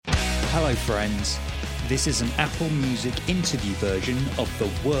Hello friends, this is an Apple Music interview version of the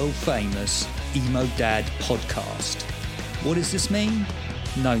world-famous Emo Dad podcast. What does this mean?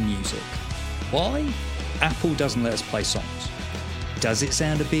 No music. Why? Apple doesn't let us play songs. Does it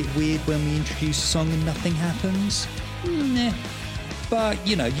sound a bit weird when we introduce a song and nothing happens? Nah. But,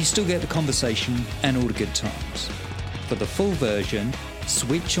 you still get the conversation and all the good times. For the full version,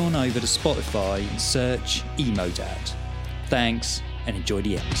 switch on over to Spotify and search Emo Dad. Thanks, and enjoy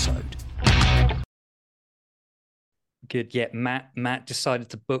the episode. Good. Yeah, Matt decided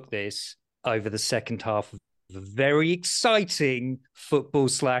to book this over the second half of a very exciting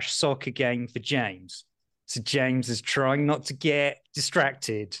football/soccer game for James. So James is trying not to get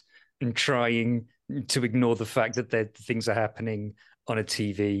distracted and trying to ignore the fact that things are happening on a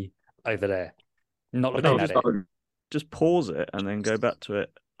TV over there. Not looking at it. Just pause it and then go back to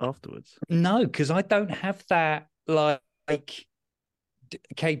it afterwards. No, because I don't have that like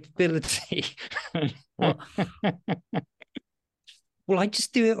capability. What? Well, I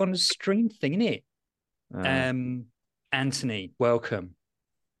just do it on a stream thing, innit? Anthony, welcome.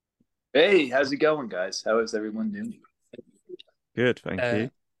 Hey, how's it going, guys? How is everyone doing? Good, thank you.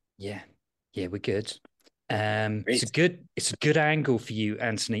 Yeah, we're good. It's a good angle for you,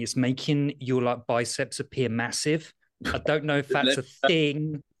 Anthony. It's making your biceps appear massive. I don't know if that's a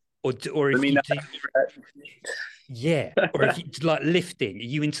thing or if you do. Yeah, or if you lifting. Are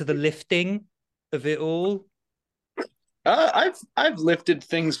you into the lifting of it all? I've lifted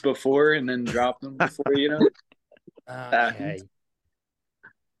things before and then dropped them before, Okay.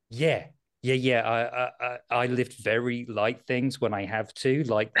 Yeah. I lift very light things when I have to,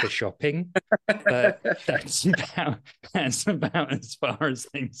 like the shopping. But that's about as far as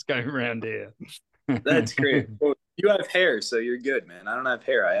things go around here. That's great. Well, you have hair, so you're good, man. I don't have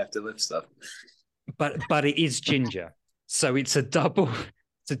hair. I have to lift stuff. But it is ginger, so it's a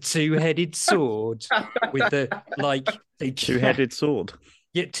two-headed sword with the two-headed sword.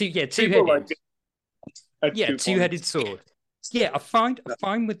 Two-headed. Two-headed sword. Yeah, I find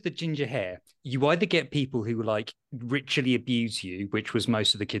with the ginger hair, you either get people who ritually abuse you, which was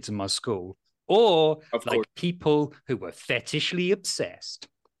most of the kids in my school, or people who were fetishly obsessed.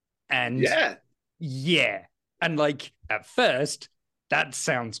 And yeah, and at first that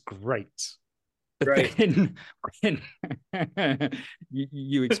sounds great. But right. then when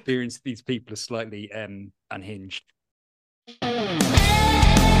you experience these people are slightly unhinged.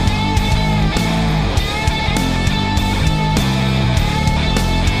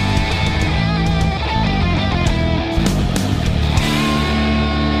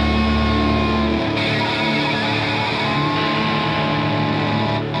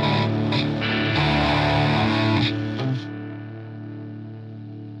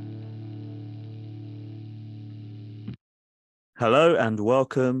 Hello and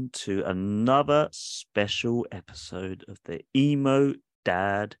welcome to another special episode of the Emo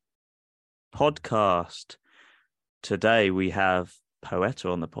Dad podcast. Today we have Poeta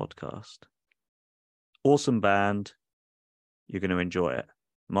on the podcast. Awesome band. You're going to enjoy it.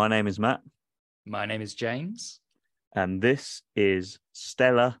 My name is Matt. My name is James. And this is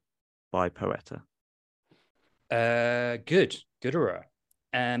Stella by Poeta. Good.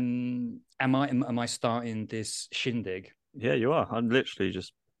 Am I starting this shindig? Yeah, you are. I'm literally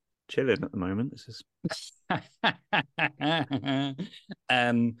just chilling at the moment. This is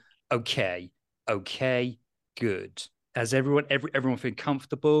okay, good. Has everyone feel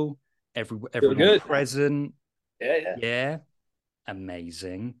comfortable? Everyone good. Present? Yeah.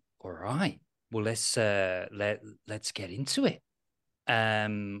 Amazing. All right. Well, let's get into it. Okay,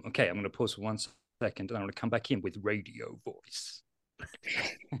 I'm going to pause for 1 second, and I'm going to come back in with radio voice.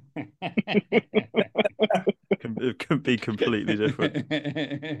 It can be completely different.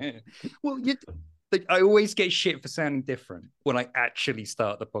 Well, I always get shit for sounding different when I actually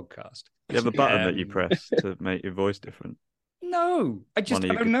start the podcast. You have a button that you press to make your voice different. No, I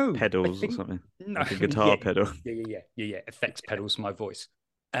don't know. Pedals or something. No, like a guitar pedal. Yeah. Effects pedals for my voice.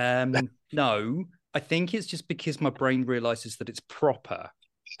 No, I think it's just because my brain realizes that it's proper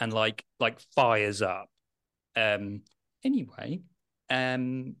and fires up. Anyway,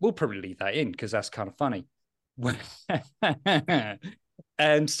 we'll probably leave that in because that's kind of funny.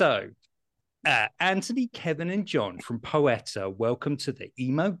 So Anthony, Kevin, and John from Poeta, welcome to the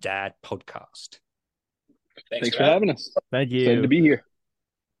Emo Dad podcast. Thanks for having us. Thank you. Excited to be here.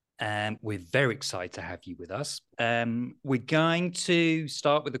 We're very excited to have you with us. We're going to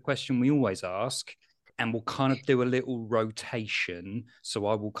start with a question we always ask, and we'll kind of do a little rotation. So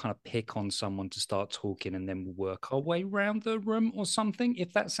I will kind of pick on someone to start talking, and then we'll work our way around the room or something,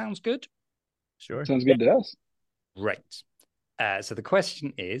 if that sounds good. Sure. Sounds good to us. Great. So the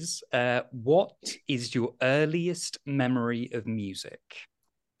question is, what is your earliest memory of music?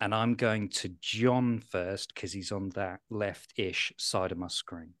 And I'm going to John first because he's on that left-ish side of my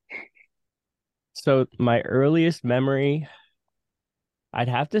screen. So my earliest memory, I'd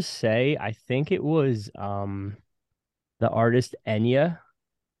have to say, I think it was the artist Enya.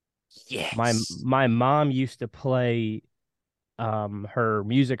 Yes. My mom used to play her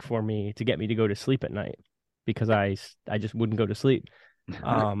music for me to get me to go to sleep at night because I just wouldn't go to sleep.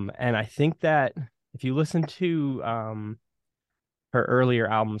 And I think that if you listen to her earlier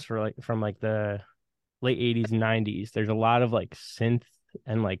albums from like the late 80s and 90s, there's a lot of like synth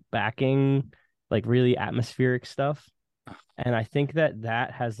and like backing, like really atmospheric stuff. And I think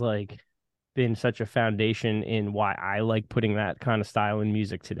that has like been such a foundation in why I like putting that kind of style in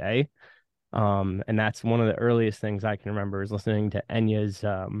music today. And that's one of the earliest things I can remember is listening to Enya's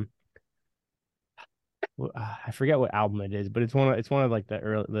I forget what album it is, but it's one of like the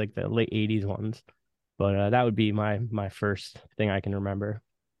early, like the late 80s ones. But that would be my first thing I can remember.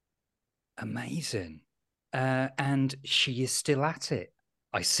 Amazing. And she is still at it.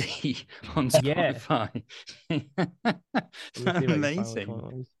 I see on Yeah. Spotify. Let me see if I can find which one Amazing. it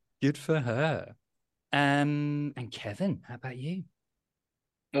was. Good for her. And Kevin, how about you?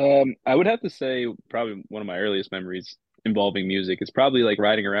 I would have to say probably one of my earliest memories involving music is probably like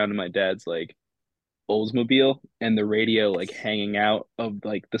riding around in my dad's like Oldsmobile and the radio like hanging out of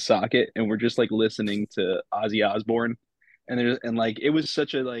like the socket, and we're just like listening to Ozzy Osbourne. And like it was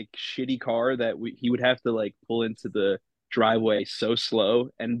such a like shitty car that he would have to like pull into the driveway so slow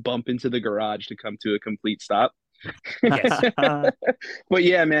and bump into the garage to come to a complete stop. Yes. But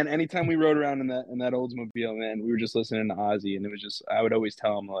yeah, man, anytime we rode around in that Oldsmobile, man, we were just listening to Ozzy, and it was just I would always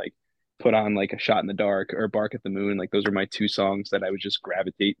tell him like put on like a Shot in the Dark or Bark at the Moon. Like those are my two songs that I would just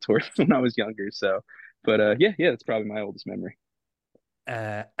gravitate towards when I was younger. So, but yeah, that's probably my oldest memory.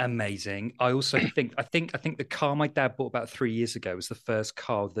 Amazing. I also think the car my dad bought about 3 years ago was the first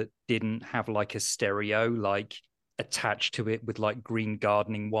car that didn't have like a stereo like attached to it with like green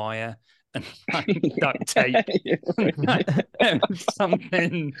gardening wire and like duct tape.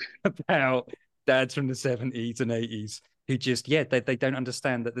 Something about dads from the 70s and 80s who just they don't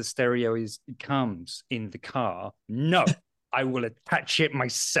understand that the stereo comes in the car. No, I will attach it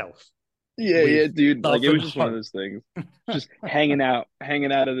myself. Yeah, dude. Like love it was and just one of hope. those things. Just hanging out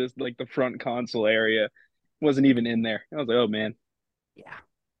of this like the front console area. Wasn't even in there. I was like, oh man.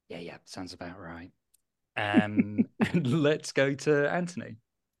 Yeah. Sounds about right. And let's go to Anthony.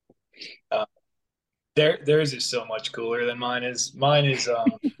 Theirs is so much cooler than mine is. Mine is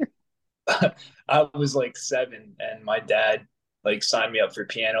I was like 7 and my dad like signed me up for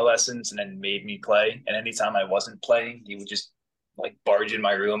piano lessons and then made me play. And anytime I wasn't playing, he would just like barge in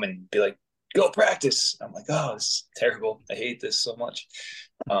my room and be like, go practice. I'm like, oh, this is terrible. I hate this so much.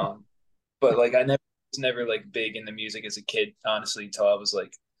 But like I never was never like big into music as a kid, honestly, until I was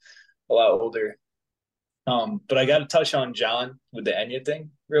like a lot older. But I got to touch on John with the Enya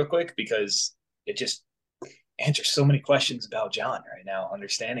thing real quick because it just answers so many questions about John right now,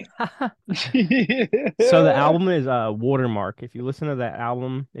 understanding. So the album is Watermark. If you listen to that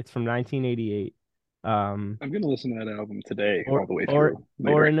album, it's from 1988. I'm gonna listen to that album today or all the way or through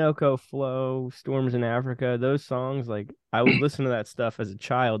later. Orinoco Flow, Storms in Africa, those songs, like I would listen to that stuff as a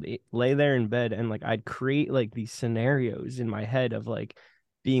child, lay there in bed and like I'd create like these scenarios in my head of like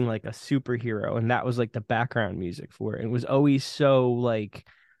being like a superhero, and that was like the background music for it. It was always so like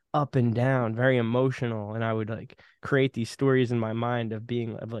up and down, very emotional, and I would like create these stories in my mind of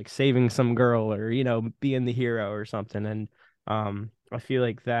being of like saving some girl or being the hero or something. And I feel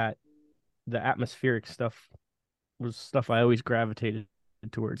like that the atmospheric stuff was stuff I always gravitated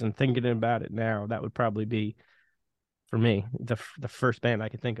towards. And thinking about it now, that would probably be for me the first band I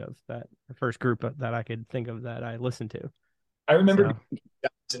could think of, that the first group that I could think of that I listened to. I remember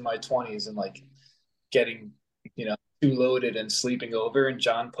So, in my 20s and like getting, too loaded and sleeping over, and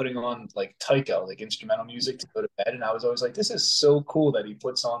John putting on like taiko, like instrumental music to go to bed. And I was always like, this is so cool that he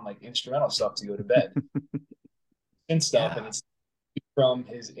puts on like instrumental stuff to go to bed and stuff. Yeah. And it's from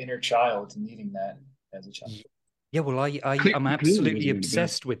his inner child needing that as a child. Yeah, well, I'm Clearly absolutely wasn't going to bed.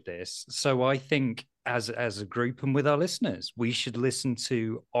 obsessed with this. So I think as a group and with our listeners, we should listen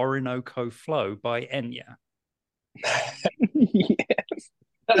to Orinoco Flow by Enya. Yes.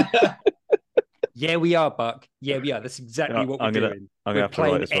 Yeah, we are, Buck. Yeah, we are. That's exactly what we're doing. I'm We're gonna have to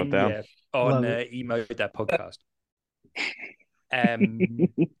write this one down. Enya on Love it. Emo Dad podcast.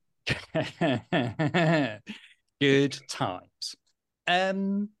 Good times.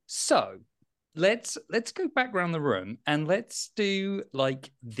 So let's go back around the room and let's do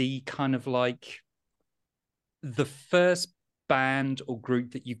like the kind of like the first band or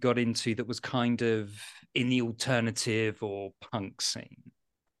group that you got into that was kind of in the alternative or punk scene?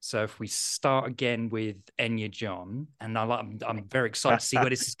 So if we start again with Enya John, and I'm very excited to see where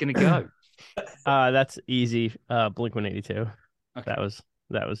this is going to go. That's easy. Blink-182. Okay.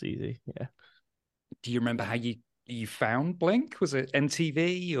 That was easy. Yeah. Do you remember how you found Blink? Was it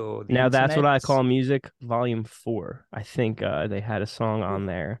MTV or the Now that's what internet? I call music volume 4. I think they had a song on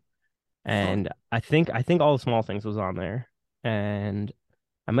there, Fun. and I think all the small things was on there, and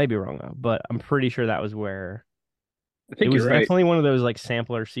I may be wrong though, but I'm pretty sure that was where I it think was you're right. definitely one of those like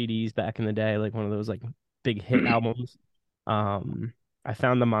sampler CDs back in the day, like one of those like big hit albums. Um, I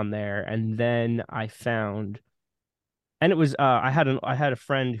found them on there, and then I found, and it was I had a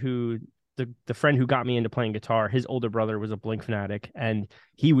friend who the friend who got me into playing guitar, his older brother was a Blink fanatic, and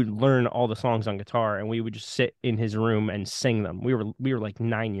he would learn all the songs on guitar, and we would just sit in his room and sing them. We were like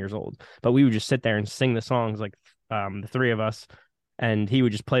 9 years old, but we would just sit there and sing the songs like the three of us, and he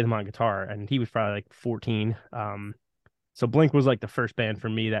would just play them on guitar, and he was probably like 14. So Blink was like the first band for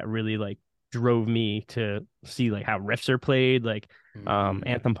me that really like drove me to see like how riffs are played, like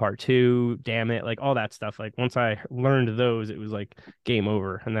Anthem Part 2, Damn It, like all that stuff. Like once I learned those, it was like game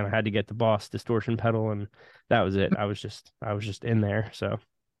over. And then I had to get the Boss distortion pedal, and that was it. I was just in there. So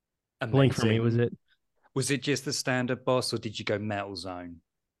Blink for me was Amazing. it. Was it just the standard Boss, or did you go Metal Zone?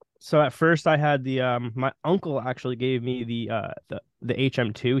 So at first I had the my uncle actually gave me the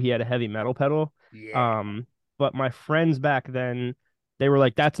HM2. He had a heavy metal pedal. Yeah. Um but my friends back then, they were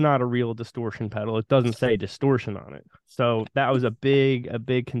like, that's not a real distortion pedal. It doesn't say distortion on it. So that was a big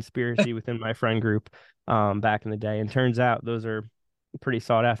conspiracy within my friend group back in the day. And turns out those are pretty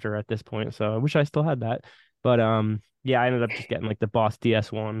sought after at this point. So I wish I still had that. But yeah, I ended up just getting like the Boss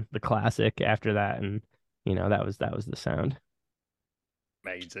DS1, the classic after that, and that was the sound.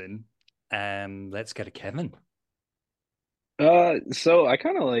 Amazing. Let's go to Kevin. So I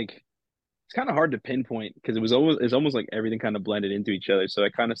kind of like it's kind of hard to pinpoint because it's almost like everything kind of blended into each other. So I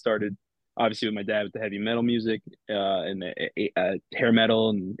kind of started obviously with my dad with the heavy metal music, and the hair metal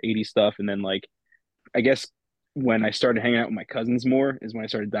and 80s stuff, and then like I guess when I started hanging out with my cousins more is when I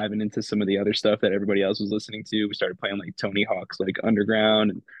started diving into some of the other stuff that everybody else was listening to. We started playing like Tony Hawk's like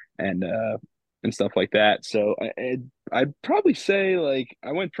Underground and and stuff like that. So I'd probably say like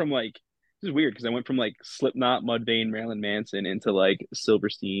I went from like this is weird because I went from like Slipknot, Mudvayne, Marilyn Manson into like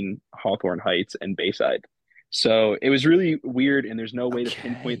Silverstein, Hawthorne Heights, and Bayside. So it was really weird, and there's no way to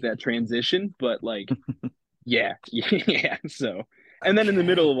pinpoint Okay. that transition, but like yeah, yeah. So, and then in the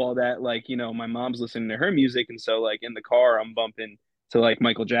middle Okay. of all that, like, my mom's listening to her music. And so, like, in the car, I'm bumping to like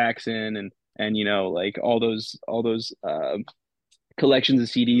Michael Jackson and, like all those collections of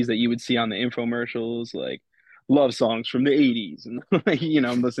CDs that you would see on the infomercials, like love songs from the 80s. And, like,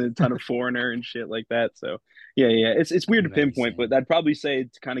 I'm listening to a ton of Foreigner and shit like that. So, yeah, yeah. It's weird to pinpoint, but Amazing. I'd probably say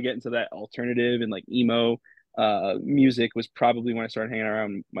to kind of get into that alternative and like emo music was probably when I started hanging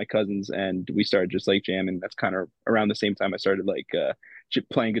around my cousins and we started just like jamming. That's kind of around the same time I started like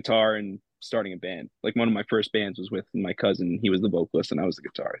playing guitar and starting a band. Like one of my first bands was with my cousin. He was the vocalist and I was the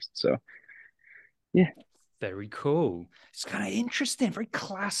guitarist. So yeah. Very cool. It's kind of interesting, very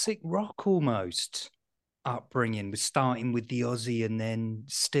classic rock almost upbringing, with starting with the Aussie and then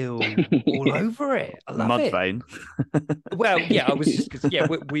still all Yeah. over it. I love it. Mudvayne. Well, yeah, I was just because yeah,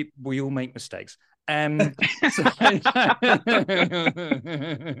 we all make mistakes. So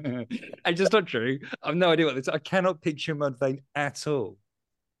it's just not true. I've no idea what this. I cannot picture Mudvayne at all.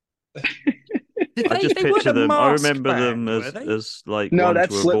 Did I just they weren't picture a them. I mask remember them band, were they? as like No, one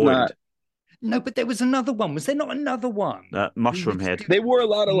that's to avoid. Slipknot. No, but there was another one. Was there not another one? Who Mushroom was Head. They wore a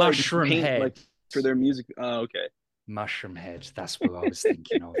lot of like Mushroom paint Head? like for their music. Oh, okay. Mushroom Head. That's what I was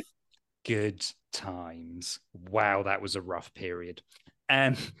thinking of. Good times. Wow, that was a rough period.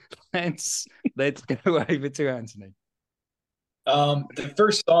 And let's go over to Anthony. The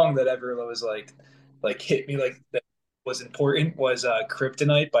first song that ever was like hit me like that was important was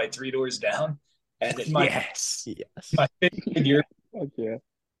Kryptonite by Three Doors Down. And in Yes. Yes. my favorite year, Okay.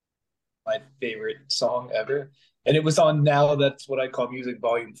 my favorite song ever. And it was on Now That's What I Call Music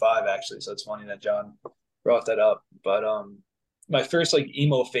Volume 5, actually. So it's funny that John brought that up. But my first like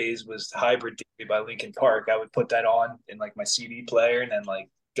emo phase was Hybrid Theory by Linkin Park. I would put that on in like my CD player and then like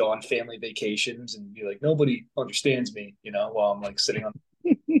go on family vacations and be like, nobody understands me, while I'm like sitting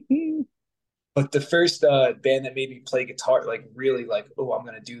on. But the first band that made me play guitar, like really like, oh, I'm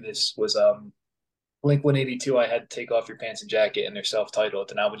gonna do this, was Blink 182. I had Take Off Your Pants and Jacket, and they're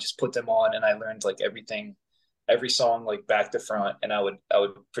self-titled, and I would just put them on, and I learned like everything, every song like back to front, and I would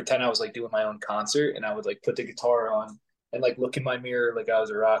pretend I was like doing my own concert, and I would like put the guitar on and like look in my mirror like I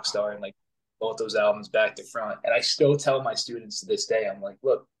was a rock star and like both those albums back to front. And I still tell my students to this day, I'm like,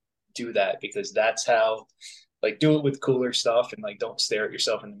 look, do that, because that's how, like, do it with cooler stuff, and like don't stare at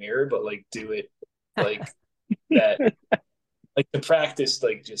yourself in the mirror, but like do it like that, like the practice,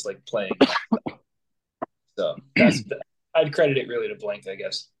 like just like playing. So I'd credit it really to Blink, I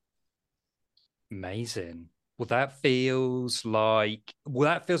guess. Amazing. Well, that feels like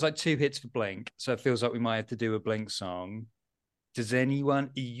two hits for Blink. So it feels like we might have to do a Blink song. Does anyone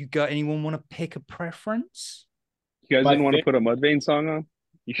want to pick a preference? You guys My didn't want to fa- put a Mudvayne song on?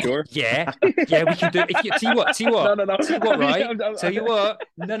 You sure? Yeah, we can do it. If you tell you what, No, no, no. tell you what, right? I'm- Tell you what,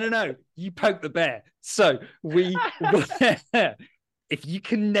 no. You poke the bear. So if you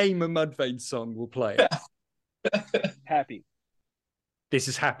can name a Mudvayne song, we'll play it. Happy. This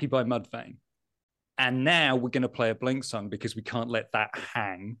is Happy by Mudvayne. And now we're going to play a Blink song because we can't let that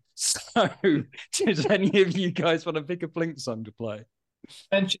hang. So, does any of you guys want to pick a Blink song to play?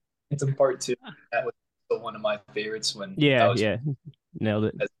 Mentioned Anthem Part 2. That was still one of my favorites when I Yeah, was yeah, nailed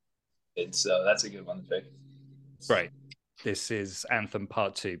it. a kid, so that's a good one to pick. Right. This is Anthem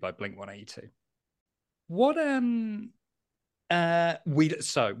Part 2 by Blink 182. What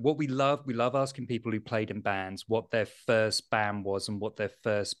we love asking people who played in bands what their first band was and what their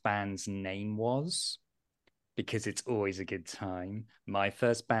first band's name was, because it's always a good time. My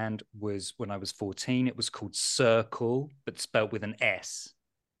first band was when I was 14. It was called Circle, but spelled with an S.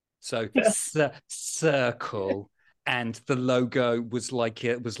 So Circle, and the logo was like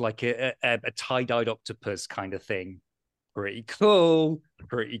a tie-dyed octopus kind of thing. Pretty cool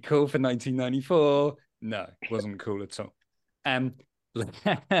for 1994. No, wasn't cool at all.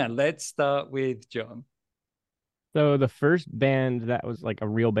 Let's start with John. So the first band that was like a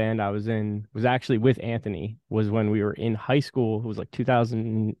real band I was in was actually with Anthony, was when we were in high school. It was like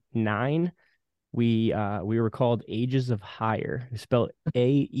 2009. We were called Ages of Higher, spelled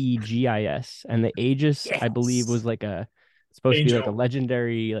Aegis. And the Aegis, I believe, was like supposed to be like a Angel.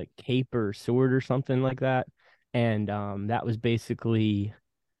 legendary like cape or sword or something like that. And that was basically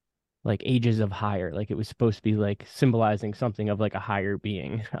like Ages of Higher. Like it was supposed to be like symbolizing something of like a higher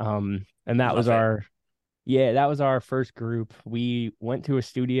being. And that was Love it. that was our first group. We went to a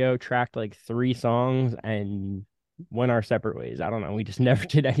studio, tracked like 3 songs, and went our separate ways. I don't know. We just never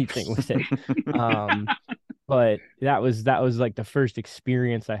did anything with it. But that was like the first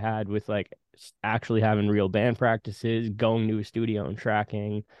experience I had with like actually having real band practices, going to a studio and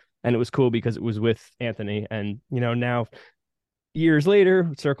tracking. And it was cool because it was with Anthony. And, now years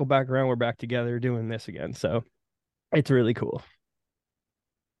later, circle back around, we're back together doing this again. So it's really cool.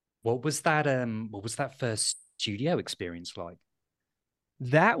 What was that first studio experience like?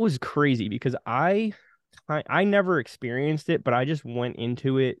 That was crazy because I never experienced it, but I just went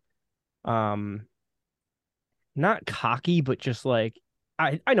into it not cocky, but just like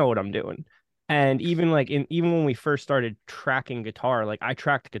I know what I'm doing. And even like even when we first started tracking guitar, like I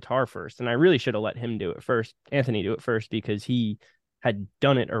tracked guitar first, and I really should have let him do it first, Anthony do it first, because he had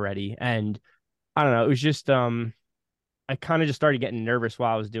done it already. And I don't know, it was just I kind of just started getting nervous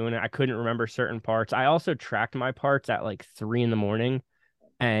while I was doing it. I couldn't remember certain parts. I also tracked my parts at like 3 a.m,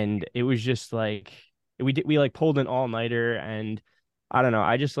 and it was just like we like pulled an all-nighter. And I don't know,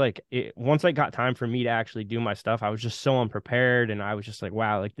 I just like it, once I got time for me to actually do my stuff, I was just so unprepared, and I was just like,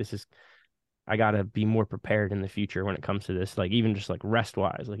 wow, like I gotta be more prepared in the future when it comes to this, like even just like rest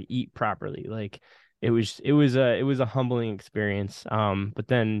wise, like eat properly. Like it was a humbling experience. But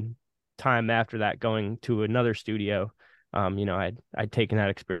then time after that, going to another studio, I'd taken that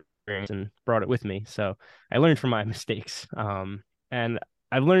experience and brought it with me, so I learned from my mistakes. And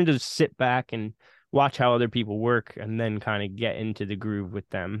I've learned to sit back and watch how other people work, and then kind of get into the groove with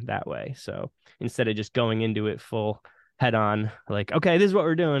them that way. So instead of just going into it full head on, like, okay, this is what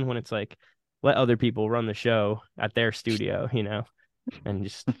we're doing, when it's like, let other people run the show at their studio, and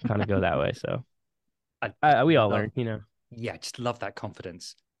just kind of go that way. So we all learn, Yeah, I just love that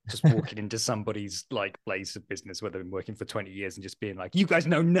confidence. Just walking into somebody's like place of business where they've been working for 20 years and just being like, you guys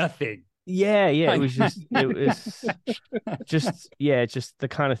know nothing. Yeah. It was just it's just the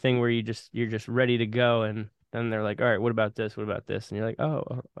kind of thing where you're just ready to go, and then they're like, all right, what about this? What about this? And you're like,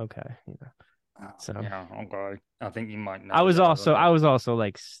 oh, okay. So yeah, okay. I think you might know. I was also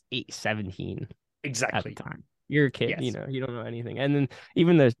like 17 exactly at the time. You're a kid, Yes. you don't know anything. And then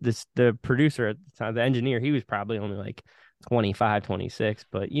even the producer at the time, the engineer, he was probably only like 25, 26.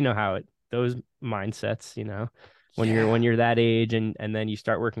 But you know how those mindsets, when you're that age, and then you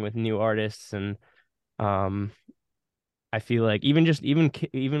start working with new artists. And I feel like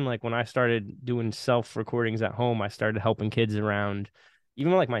even like when I started doing self recordings at home, I started helping kids around,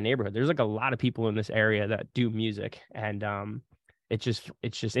 even like my neighborhood. There's like a lot of people in this area that do music, and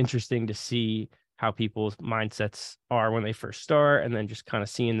it's just interesting to see how people's mindsets are when they first start, and then just kind of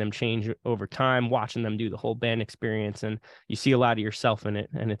seeing them change over time, watching them do the whole band experience, and you see a lot of yourself in it,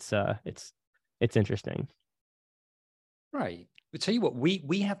 and it's interesting. Right. I'll tell you what,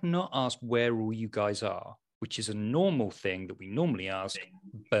 we have not asked where all you guys are, which is a normal thing that we normally ask,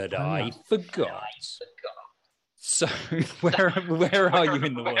 but I forgot. So where are you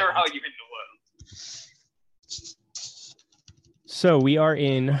in the world? So we are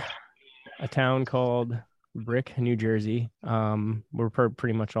in a town called Brick, New Jersey. We're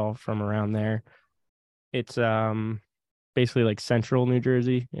pretty much all from around there. It's basically like central New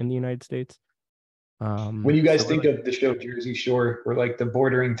Jersey in the United States. When you guys think of the show Jersey Shore, we're like the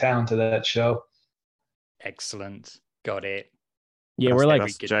bordering town to that show. Excellent. Got it. Yeah, we're like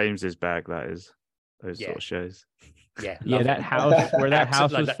that's James's bag. That is those sort of shows. Yeah, yeah, that house where that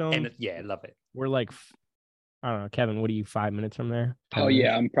house was filmed. Yeah, love it. We're like, I don't know, Kevin. What are you, 5 minutes from there? Oh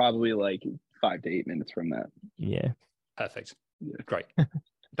yeah, I'm probably like 5 to 8 minutes from that. Yeah, perfect. Great.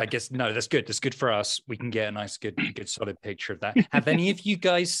 I guess no, that's good. That's good for us. We can get a nice, good solid picture of that. Have any of you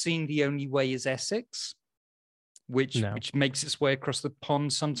guys seen The Only Way Is Essex? Which makes its way across the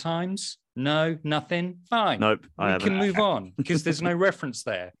pond sometimes? No, nothing. Fine. Nope. We can move on because there's no reference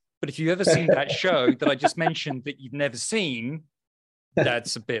there. But if you've ever seen that show that I just mentioned that you've never seen,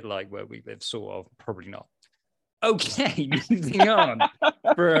 that's a bit like where we live, sort of. Probably not. Okay, moving on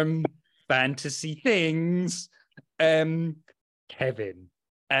from fantasy things. Kevin,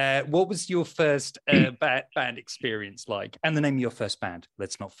 what was your first band experience like? And the name of your first band.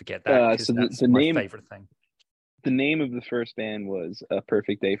 Let's not forget that, because that's my favorite thing. The name of the first band was A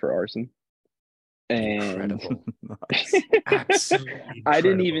Perfect Day for Arson. And incredible. Absolutely incredible. I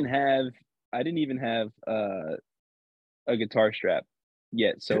didn't even have a guitar strap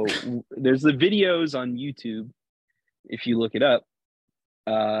yet. So there's the videos on YouTube, if you look it up,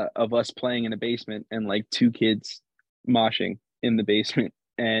 of us playing in a basement and like 2 kids moshing in the basement.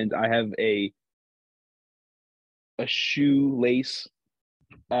 And I have a shoelace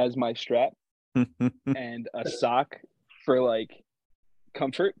as my strap and a sock for like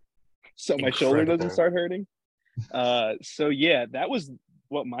comfort, so my shoulder doesn't start hurting. So yeah, that was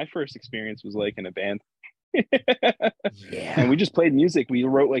what my first experience was like in a band. Yeah. And we just played music. We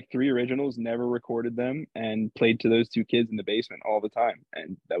wrote like 3 originals, never recorded them, and played to those 2 kids in the basement all the time,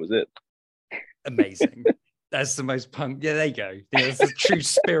 and that was it. Amazing. That's the most punk. Yeah, there you go. That's the true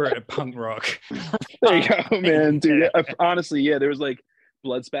spirit of punk rock. There you go, man. Dude, honestly, yeah, there was like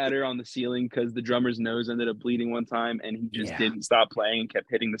blood spatter on the ceiling because the drummer's nose ended up bleeding one time, and he just didn't stop playing and kept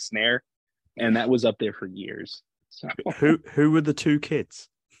hitting the snare, and that was up there for years. So who were the 2 kids?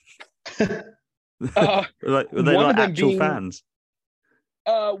 were they like actual fans?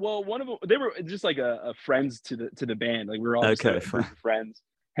 Well, one of them, they were just like a friends to the band. Like we were all a group of friends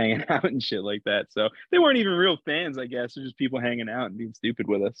hanging out and shit like that. So they weren't even real fans, I guess. They're just people hanging out and being stupid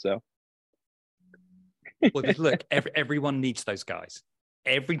with us. So well, look, everyone needs those guys.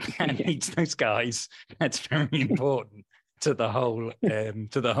 Every band needs those guys. That's very important to the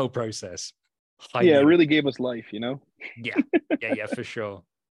whole process. Yeah, it really gave us life, you know? Yeah, for sure.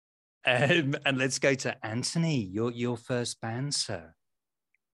 And let's go to Anthony, your first band, sir.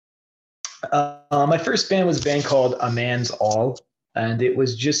 My first band was a band called A Man's All, and it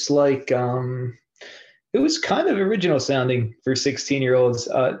was just like it was kind of original sounding for 16-year-olds.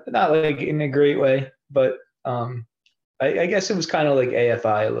 Not like in a great way, but I guess it was kind of like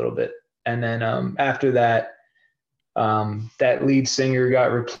AFI a little bit. And then after that, that lead singer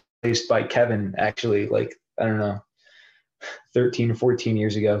got replaced by Kevin, actually, like, I don't know, 13 or 14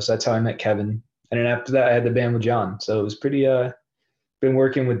 years ago. So that's how I met Kevin. And then after that, I had the band with John. So it was pretty, been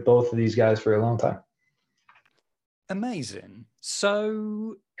working with both of these guys for a long time. Amazing.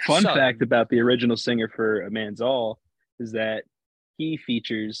 So fun fact about the original singer for A Man's All is that he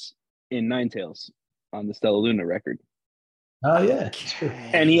features in Nine Tails on the Stella Luna record. Oh yeah.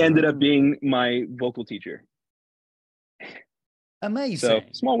 And he ended up being my vocal teacher. Amazing. So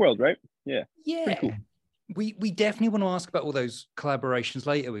small world, right? Yeah. Yeah. Cool. We definitely want to ask about all those collaborations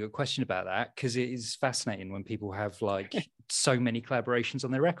later. We got a question about that because it is fascinating when people have like so many collaborations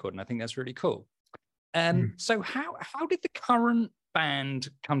on their record, and I think that's really cool. So how did the current band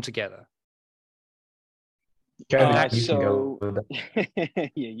come together? Kevin, yeah,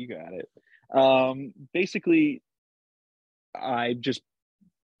 you got it. Basically, well,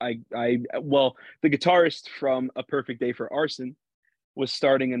 the guitarist from A Perfect Day for Arson was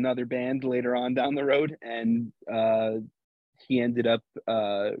starting another band later on down the road, and he ended up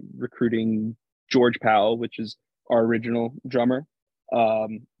recruiting George Powell, which is our original drummer.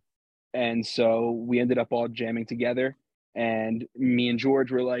 And so we ended up all jamming together. And me and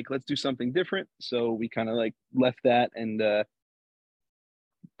George were like, let's do something different. So we kind of like left that, and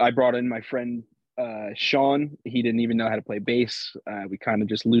I brought in my friend Sean. He didn't even know how to play bass. We kind of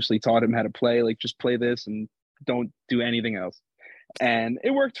just loosely taught him how to play, like just play this and don't do anything else. And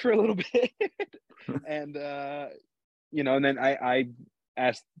it worked for a little bit. And and then I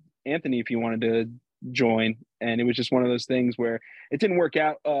asked Anthony if he wanted to join, and it was just one of those things where it didn't work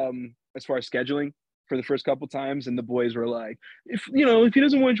out as far as scheduling for the first couple times, and the boys were like, if he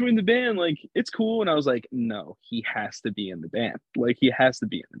doesn't want to join the band, like it's cool. And I was like, no, he has to be in the band. Like he has to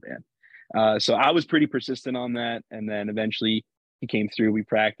be in the band. So I was pretty persistent on that, and then eventually he came through. We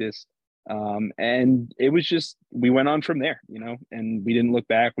practiced, and it was just we went on from there, and we didn't look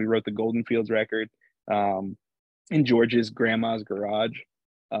back. We wrote the Golden Fields record in George's grandma's garage,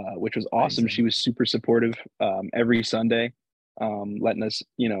 which was awesome. She was super supportive every Sunday, letting us,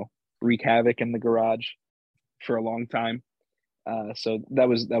 wreak havoc in the garage for a long time. So that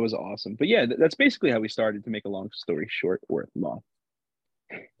was awesome. But yeah, that's basically how we started, to make a long story short or long.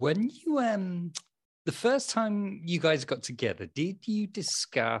 When you the first time you guys got together, did you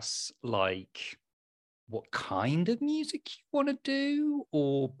discuss like what kind of music you want to do,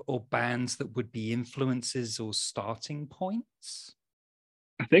 or bands that would be influences or starting points?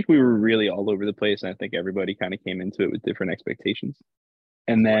 I think we were really all over the place, and I think everybody kind of came into it with different expectations.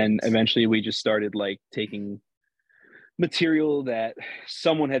 And then eventually we just started like taking material that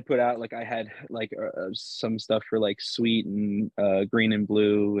someone had put out. Like I had like some stuff for like Sweet and Green and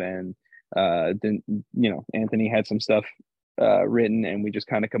Blue, and then Anthony had some stuff written, and we just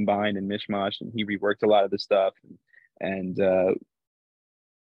kind of combined and mishmashed, and he reworked a lot of the stuff, and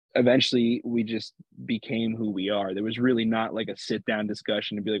eventually we just became who we are. There was really not like a sit down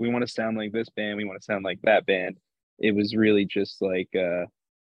discussion to be like, we want to sound like this band, we want to sound like that band. It was really just like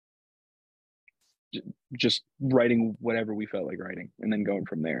just writing whatever we felt like writing, and then going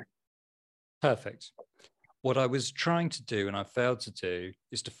from there. Perfect. What I was trying to do, and I failed to do,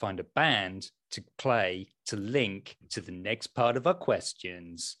 is to find a band to play to link to the next part of our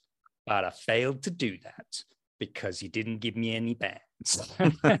questions, but I failed to do that because you didn't give me any bands.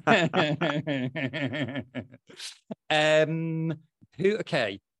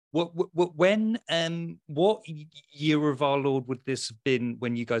 Okay. What year of our Lord would this have been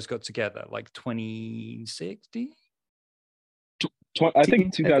when you guys got together? Like 2016? I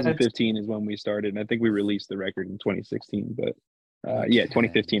think 2015 is when we started, and I think we released the record in 2016. But yeah,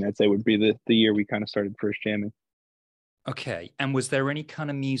 2015 I'd say would be the year we kind of started first jamming. Okay. And was there any kind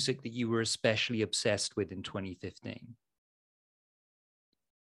of music that you were especially obsessed with in 2015?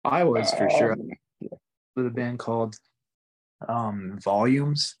 I was for sure. With a band called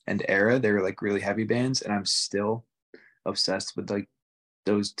Volumes and Era. They were like really heavy bands, and I'm still obsessed with like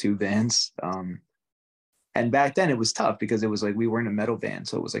those two bands. And back then it was tough because it was like we weren't a metal band,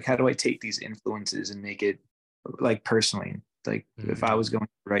 so it was like, how do I take these influences and make it like personally? Like if I was going to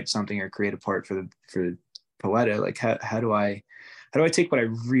write something or create a part for Poeta, like how do I take what I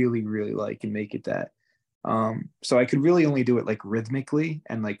really really like and make it that? So I could really only do it like rhythmically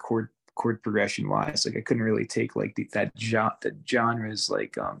and like chord progression wise. Like I couldn't really take like the genres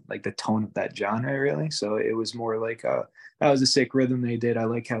like the tone of that genre really. So it was more like that was a sick rhythm they did. I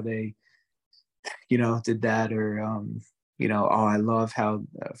like how they did that, or I love how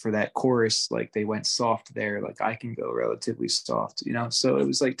for that chorus like they went soft there, like I can go relatively soft, so it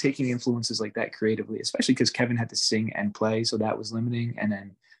was like taking influences like that creatively, especially because Kevin had to sing and play, so that was limiting. And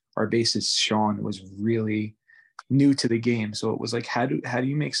then our bassist Sean was really new to the game, so it was like, how do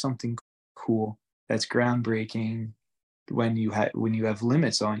you make something cool that's groundbreaking when you have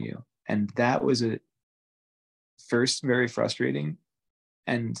limits on you? And that was at first very frustrating,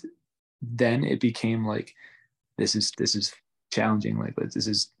 and then it became like, this is challenging, like this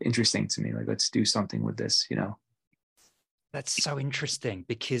is interesting to me, like let's do something with this. That's so interesting,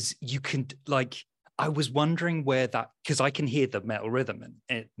 because you can, like, I was wondering where that, because I can hear the metal rhythm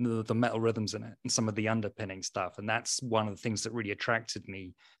and the metal rhythms in it and some of the underpinning stuff, and that's one of the things that really attracted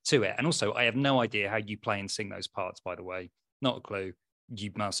me to it. And also, I have no idea how you play and sing those parts, by the way. Not a clue.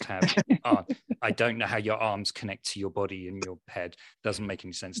 You must have. I don't know how your arms connect to your body and your head. Doesn't make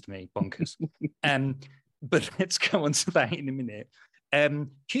any sense to me. Bonkers. But let's go on to that in a minute.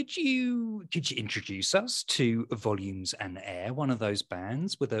 Could you introduce us to Volumes and Air, one of those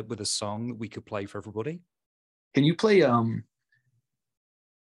bands with a song that we could play for everybody? Can you play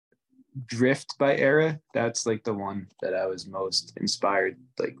Drift by Era? That's like the one that I was most inspired,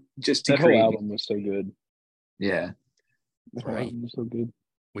 like just to that create. whole album was so good. Yeah. Right. So good.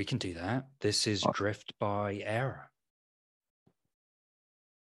 We can do that. This is Drift by Era.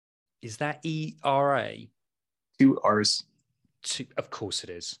 Is that ERA? 2 R's, Of course it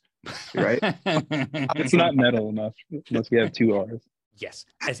is. right? It's not metal enough unless you have 2 R's. Yes,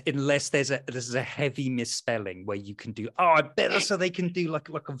 unless there's a heavy misspelling where you can do. Oh, I bet so they can do like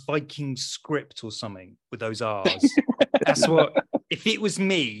a Viking script or something with those R's. That's what. If it was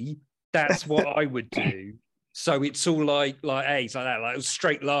me, that's what I would do. So it's all like A's like that, like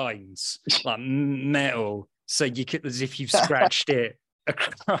straight lines, like metal. So you could, as if you've scratched it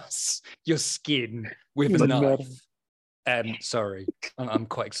across your skin with a knife. Sorry, I'm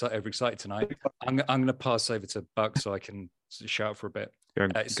quite overexcited tonight. I'm going to pass over to Buck so I can shout for a bit. Go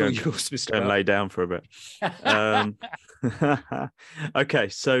and lay down for a bit. Okay,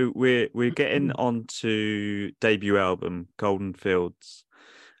 so we're getting on to debut album Golden Fields,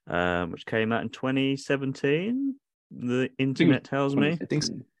 which came out in 2017. The internet tells me. I think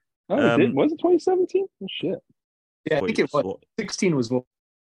so. Oh, it did. Was it 2017? Oh shit. Yeah, I think it was. 16 was.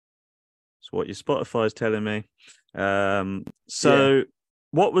 It's what your Spotify is telling me. So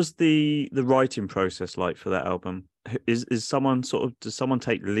what was the writing process like for that album? Is someone does someone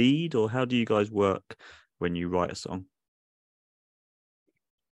take lead, or how do you guys work when you write a song?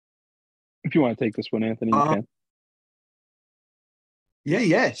 If you want to take this one, Anthony, you can.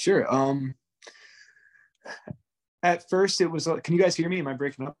 Yeah, sure. At first it was, can you guys hear me? Am I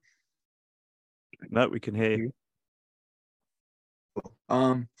breaking up? No, we can hear you.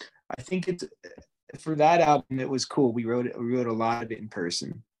 I think it's, for that album, it was cool. We wrote a lot of it in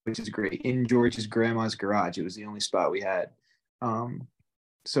person, which is great. In George's grandma's garage. It was the only spot we had.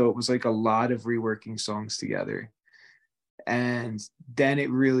 So it was like a lot of reworking songs together. And then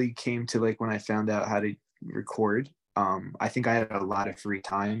it really came to like when I found out how to record. I think I had a lot of free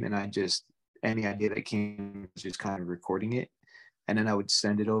time, and any idea that came was just kind of recording it. And then I would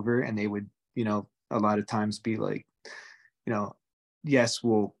send it over, and they would, a lot of times be like, yes,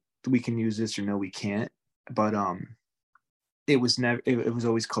 we can use this, or no, we can't. But it was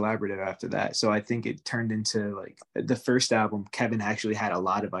always collaborative after that. So I think it turned into like the first album, Kevin actually had a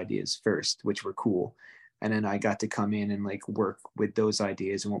lot of ideas first, which were cool. And then I got to come in and like work with those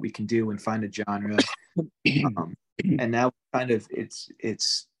ideas and what we can do and find a genre. And now kind of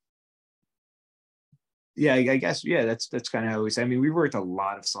it's yeah, I guess, yeah, that's kind of how we say. I mean, we worked a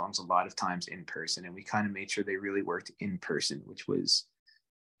lot of songs a lot of times in person, and we kind of made sure they really worked in person, which was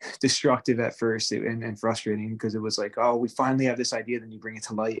destructive at first and frustrating, because it was like, oh, we finally have this idea, then you bring it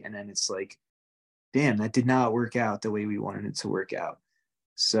to light, and then it's like, damn, that did not work out the way we wanted it to work out.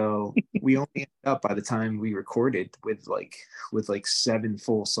 So we only ended up, by the time we recorded, with like 7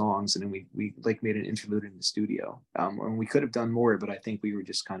 full songs, and then we like made an interlude in the studio. And we could have done more, but I think we were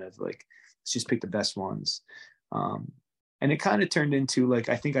just kind of like, let's just pick the best ones. And it kind of turned into like,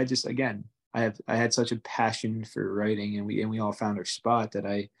 I think I had such a passion for writing, and we all found our spot, that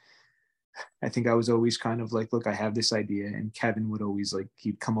I think I was always kind of like, look, I have this idea, and Kevin would always like,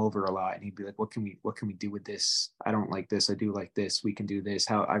 he'd come over a lot, and he'd be like, what can we do with this? I don't like this. I do like this. We can do this.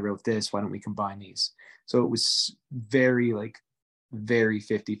 How I wrote this. Why don't we combine these? So it was very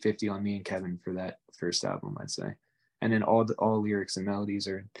 50-50 on me and Kevin for that first album, I'd say. And then all lyrics and melodies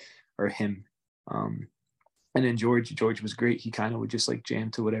are him. And then George was great. He kind of would just like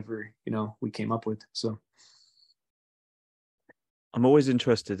jam to whatever, we came up with. So I'm always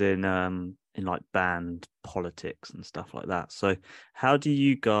interested in like band politics and stuff like that. So how do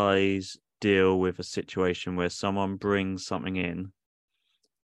you guys deal with a situation where someone brings something in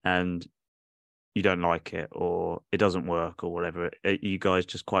and you don't like it, or it doesn't work, or whatever? Are you guys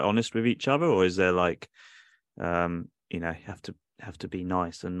just quite honest with each other, or is there like, you have to be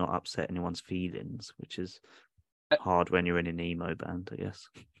nice and not upset anyone's feelings, which is hard when you're in an emo band, I guess?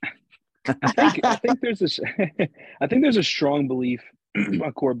 I think there's a strong belief,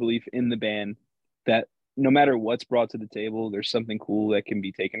 a core belief in the band, that no matter what's brought to the table, there's something cool that can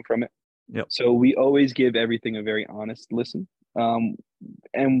be taken from it. Yep. So we always give everything a very honest listen.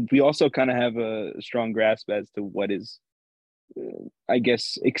 And we also kind of have a strong grasp as to what is, I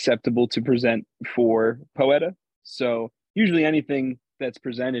guess, acceptable to present for Poeta. So usually anything that's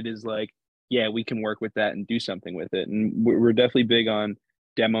presented is like, yeah, we can work with that and do something with it. And we're definitely big on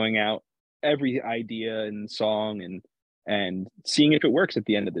demoing out every idea and song and seeing if it works at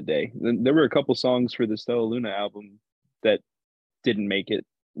the end of the day. There were a couple songs for the Stella Luna album that didn't make it,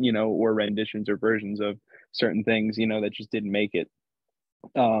 or renditions or versions of certain things, that just didn't make it.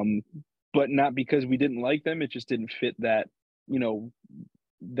 But not because we didn't like them, it just didn't fit that,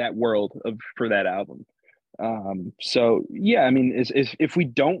 that world for that album. So yeah, I mean, if we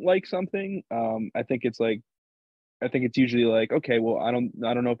don't like something, I think it's usually like, okay, well, I don't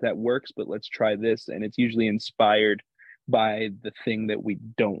know if that works, but let's try this. And it's usually inspired by the thing that we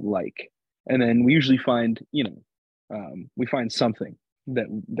don't like. And then we usually find, we find something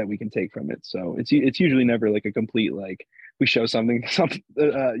that we can take from it. So it's usually never like a complete like we show something something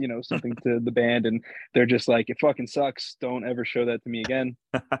to the band and they're just like it fucking sucks. Don't ever show that to me again.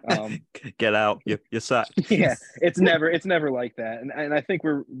 Get out. You're sacked. Yeah, it's never like that. And I think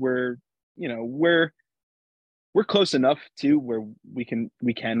we're we're close enough too where we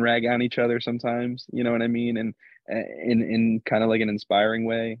can rag on each other sometimes, you know what I mean? And in kind of like an inspiring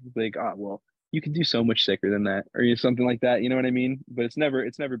way, like, oh well, you can do so much sicker than that, or something like that, you know what I mean? But it's never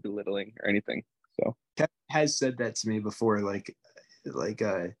belittling or anything. So Kevin has said that to me before,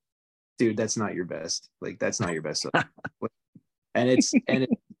 dude, that's not your best. Like, that's not your best. and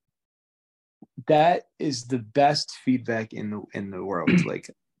that is the best feedback in the world. Like,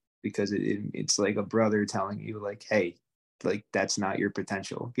 because it's like a brother telling you like, hey, like that's not your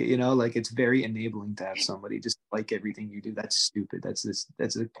potential, like it's very enabling to have somebody just like everything you do. That's stupid. That's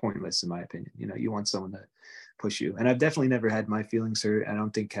pointless in my opinion. You want someone to push you, and I've definitely never had my feelings hurt. I don't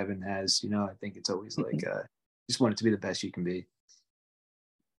think Kevin has. I think it's always like just want it to be the best you can be.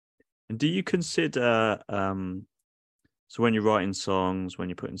 And do you consider so when you're writing songs, when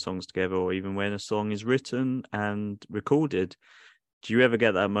you're putting songs together, or even when a song is written and recorded, do you ever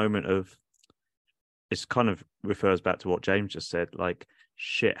get that moment of, it kind of refers back to what James just said, like,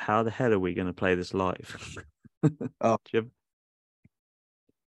 shit, how the hell are we going to play this live? Oh,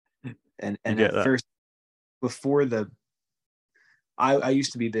 and at first, before I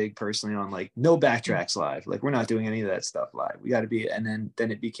used to be big personally on like no backtracks live. Like, we're not doing any of that stuff live. We got to be, and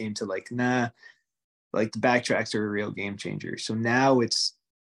then it became to like, nah, like the backtracks are a real game changer. So now it's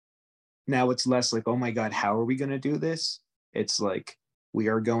less like, oh my God, how are we going to do this? It's like, we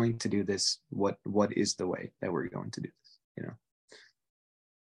are going to do this. What is the way that we're going to do this?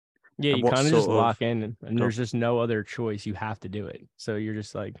 Yeah, you kind of just lock in, and there's just no other choice. You have to do it. So you're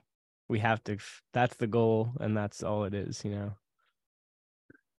just like, we have to. That's the goal, and that's all it is.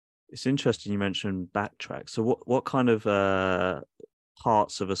 It's interesting you mentioned backtrack. So what kind of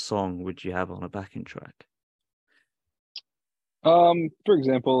parts of a song would you have on a backing track? For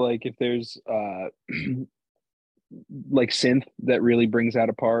example, like if there's like synth that really brings out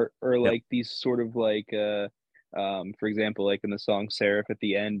a part, or like these sort of like for example, like in the song Seraph at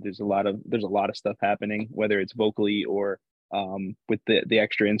the end, there's a lot of stuff happening, whether it's vocally or with the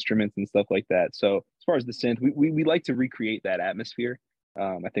extra instruments and stuff like that. So as far as the synth, we like to recreate that atmosphere.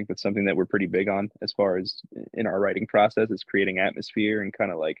 I think that's something that we're pretty big on as far as in our writing process, is creating atmosphere and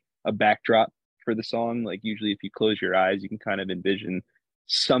kind of like a backdrop for the song. Like usually if you close your eyes, you can kind of envision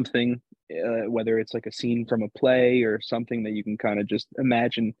something, whether it's like a scene from a play or something that you can kind of just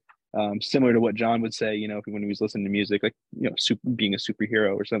imagine, similar to what John would say, when he was listening to music, like, being a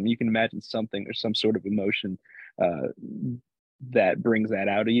superhero or something. You can imagine something or some sort of emotion that brings that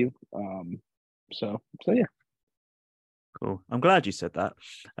out of you. So yeah. Cool. I'm glad you said that.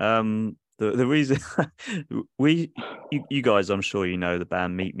 The reason you guys, I'm sure you know the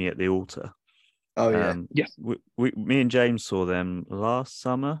band Meet Me at the Altar. Oh yeah. Yes. Me and James saw them last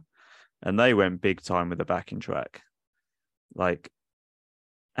summer, and they went big time with the backing track. Like,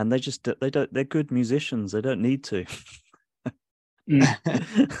 and they're good musicians. They don't need to.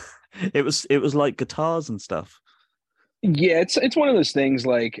 It was like guitars and stuff. Yeah, it's one of those things.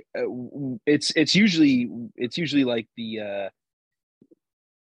 Like it's usually like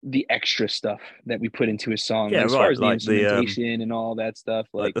the extra stuff that we put into a song, Yeah, as far as the instrumentation and all that stuff,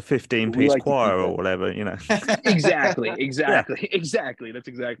 like the 15-piece choir or whatever, Exactly. Yeah. Exactly. That's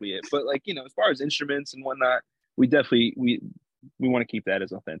exactly it. But like, as far as instruments and whatnot, we definitely we want to keep that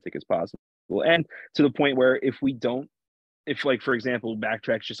as authentic as possible. And to the point where if like, for example,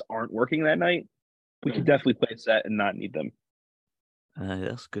 backtracks just aren't working that night, we could definitely play a set and not need them.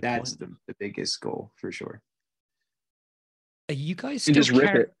 That's good. That's the biggest goal for sure. Are you guys still just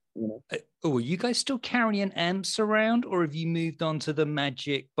rip it? Are you guys still carrying amps around, or have you moved on to the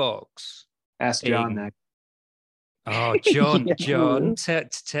Magic Box? Ask John that. Oh, John, Yeah. John,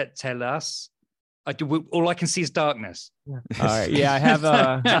 tell us. All I can see is darkness. All right. Yeah, I have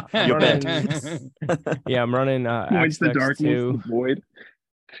Your bed. I'm running Points the darkness, X2. the void.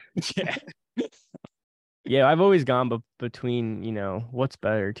 Yeah. Yeah, I've always gone between, what's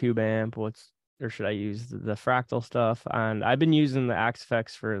better, tube amp, or should I use the fractal stuff? And I've been using the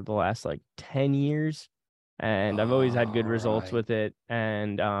Axe-Fx for the last like 10 years, and I've always had good results with it.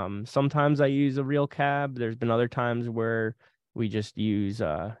 And sometimes I use a real cab. There's been other times where we just use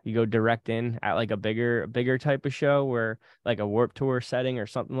you go direct in at like a bigger type of show, where like a Warped Tour setting or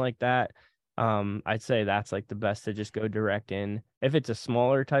something like that. I'd say that's like the best, to just go direct in. If it's a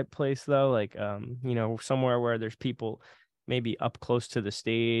smaller type place though, like somewhere where there's people maybe up close to the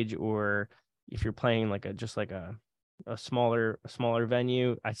stage, or if you're playing like a a smaller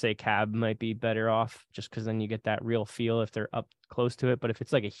venue, I say cab might be better off, just because then you get that real feel if they're up close to it. But if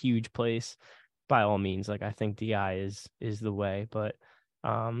it's like a huge place, by all means, like I think DI is the way. But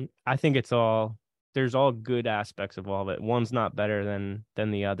I think there's all good aspects of all of it. One's not better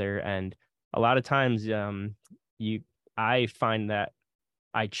than the other, and a lot of times I find that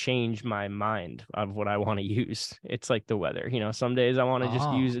I change my mind of what I want to use. It's like the weather. Some days I want to just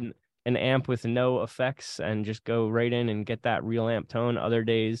use an amp with no effects and just go right in and get that real amp tone. Other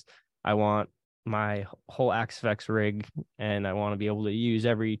days I want my whole Axe-Fx rig and I want to be able to use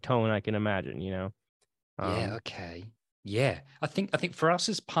every tone I can imagine, Yeah, okay. Yeah. I think for us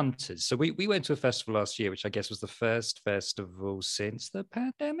as punters, so we went to a festival last year, which I guess was the first festival since the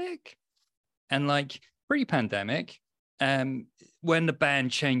pandemic. And like pre-pandemic, when the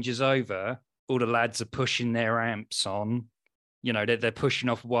band changes over, all the lads are pushing their amps on. They're pushing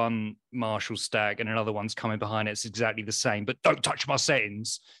off one Marshall stack and another one's coming behind it. It's exactly the same, but don't touch my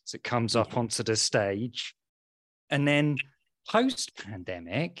settings. So it comes up onto the stage. And then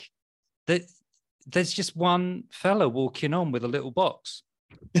post-pandemic, there's just one fella walking on with a little box.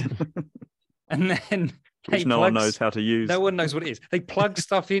 And then which no one knows how to use. No one knows what it is. They plug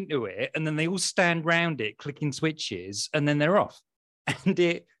stuff into it, and then they all stand round it, clicking switches, and then they're off.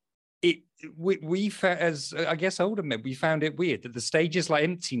 And we as I guess older men, we found it weird that the stage is like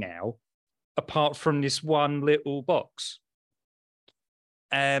empty now, apart from this one little box.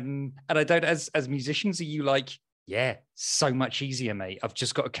 And I don't, as musicians, are you like, yeah, so much easier, mate. I've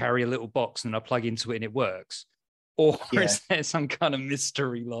just got to carry a little box and I plug into it and it works. Or is there some kind of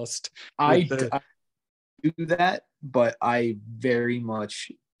mystery lost? I do that, but I very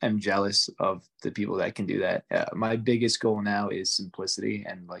much am jealous of the people that can do that. My biggest goal now is simplicity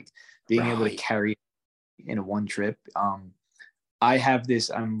and like being able to carry in a one trip. I have this,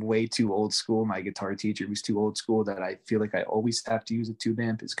 I'm way too old school. My guitar teacher was too old school that I feel like I always have to use a tube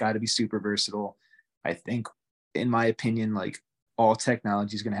amp. It's got to be super versatile. I think, in my opinion, like all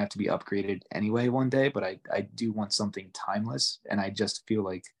technology is going to have to be upgraded anyway one day, but I do want something timeless. And I just feel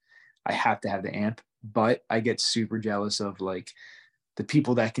like I have to have the amp, but I get super jealous of like the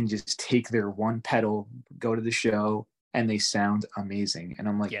people that can just take their one pedal, go to the show, and they sound amazing. And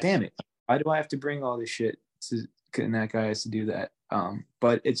I'm like, damn it, why do I have to bring all this shit and that guy has to do that?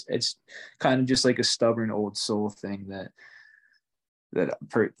 But it's kind of just like a stubborn old soul thing that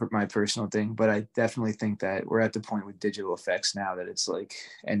for my personal thing. But I definitely think that we're at the point with digital effects now that it's like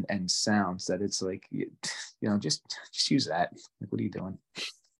and sounds that it's like just use that. Like, what are you doing?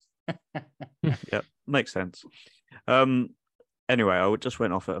 Yep, makes sense. Anyway, I just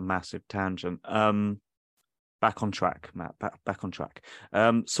went off at a massive tangent. Back on track, Matt. Back on track.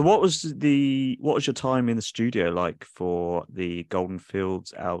 So what was your time in the studio like for the Golden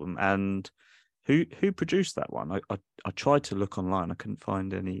Fields album, and who produced that one? I tried to look online. I couldn't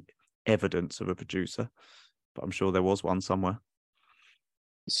find any evidence of a producer, but I'm sure there was one somewhere.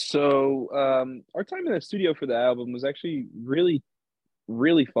 So our time in the studio for the album was actually really,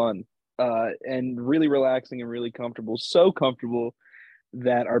 really fun and really relaxing and really comfortable. So comfortable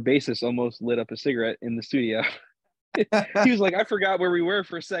that our bassist almost lit up a cigarette in the studio. He was like, I forgot where we were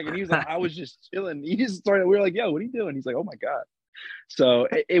for a second. He was like, I was just chilling. He just started, we were like, yo, what are you doing? He's like, oh my God. So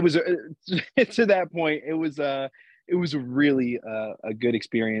it was to that point, it was a really a good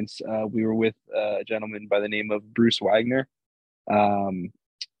experience. We were with a gentleman by the name of Bruce Wagner.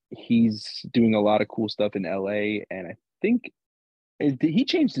 He's doing a lot of cool stuff in LA, and I think he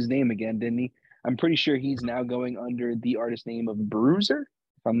changed his name again, didn't he? I'm pretty sure he's now going under the artist name of Bruiser,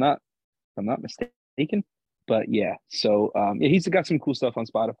 if I'm not mistaken. But yeah, so he's got some cool stuff on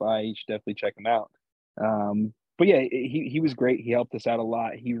Spotify. You should definitely check him out. But yeah, he was great. He helped us out a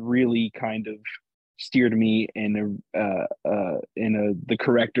lot. He really kind of steered me in the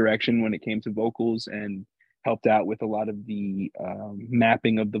correct direction when it came to vocals, and helped out with a lot of the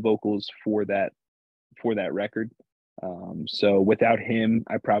mapping of the vocals for that record. So without him,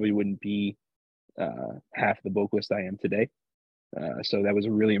 I probably wouldn't be half the vocalist I am today. So that was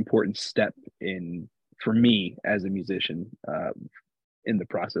a really important step for me as a musician in the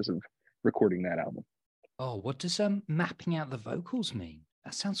process of recording that album. Oh, what does mapping out the vocals mean?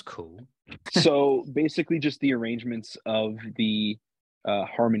 That sounds cool. So basically just the arrangements of the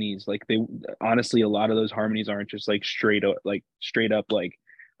harmonies. Like honestly, a lot of those harmonies aren't just like straight up like,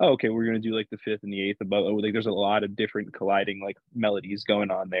 oh, okay, we're gonna do like the fifth and the eighth above. Like there's a lot of different colliding like melodies going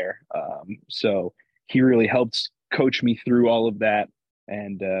on there. So he really helped coach me through all of that,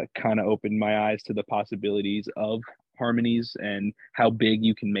 and kind of opened my eyes to the possibilities of harmonies and how big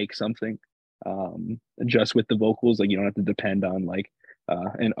you can make something just with the vocals. Like you don't have to depend on like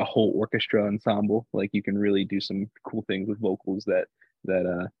and a whole orchestra ensemble. Like you can really do some cool things with vocals that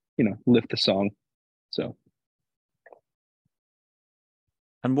lift the song. So.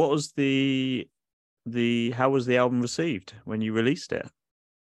 And what was how was the album received when you released it?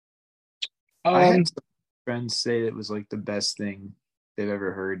 I had some friends say it was like the best thing they've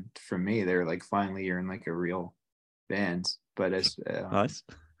ever heard from me. They're like, finally, you're in like a real band. But as Nice.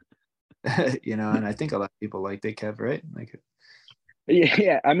 and I think a lot of people liked it, Kev, right? Like,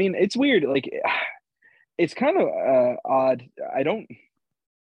 yeah. I mean, it's weird. Like, it's kind of odd. I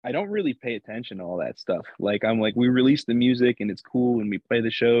don't really pay attention to all that stuff. Like I'm like, we release the music and it's cool and we play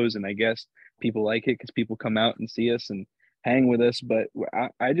the shows and I guess people like it because people come out and see us and hang with us. But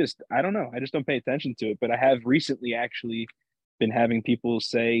I don't know. I just don't pay attention to it. But I have recently actually been having people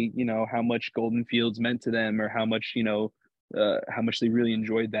say, how much Golden Fields meant to them or how much they really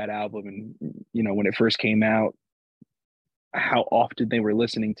enjoyed that album. And, when it first came out, how often they were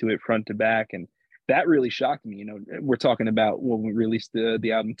listening to it front to back. And that really shocked me. We're talking about when we released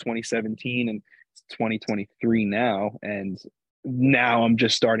the album 2017 and it's 2023 now. And now I'm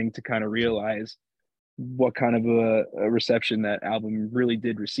just starting to kind of realize what kind of a reception that album really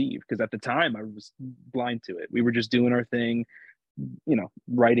did receive. Because at the time I was blind to it. We were just doing our thing,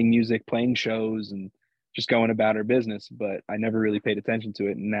 writing music, playing shows and just going about our business. But I never really paid attention to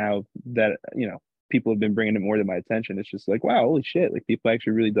it. And now that, people have been bringing it more to my attention. It's just like, wow, holy shit. Like people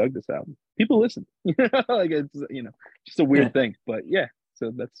actually really dug this album. People listen, like it's, just a weird thing, but yeah. So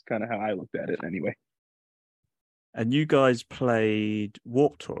that's kind of how I looked at it anyway. And you guys played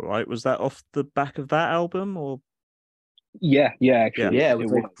Warped Tour, right? Was that off the back of that album or? Yeah, actually. Yeah, it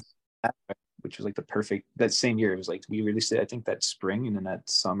was. Which was like that same year. It was like, we released it, I think that spring. And then that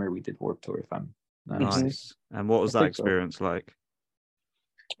summer we did Warped Tour, if I'm not nice. mistaken. And what was that experience like?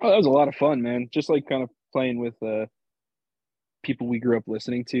 Oh, that was a lot of fun, man. Just like kind of playing with people we grew up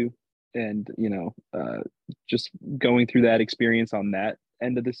listening to and, just going through that experience on that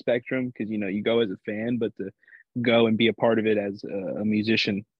end of the spectrum. Because, you go as a fan, but to go and be a part of it as a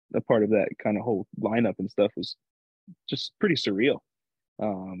musician, a part of that kind of whole lineup and stuff was just pretty surreal.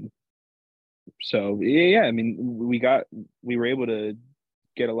 So yeah, I mean, we were able to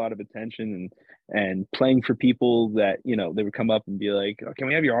get a lot of attention and playing for people that, they would come up and be like, oh, can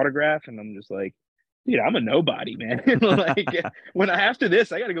we have your autograph? And I'm just like, dude, I'm a nobody, man. Like when after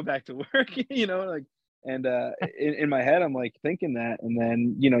this, I got to go back to work, like, and in my head, I'm like thinking that. And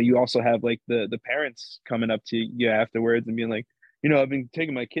then, you also have like the parents coming up to you afterwards and being like, I've been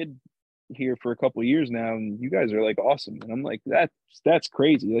taking my kid here for a couple of years now and you guys are like awesome. And I'm like, that's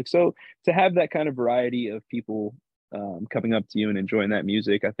crazy. Like, so to have that kind of variety of people coming up to you and enjoying that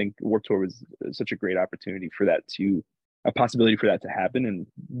music, I think Warped Tour was such a great opportunity for that a possibility for that to happen. And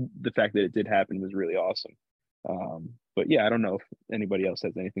the fact that it did happen was really awesome. But yeah, I don't know if anybody else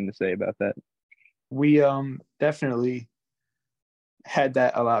has anything to say about that. We definitely had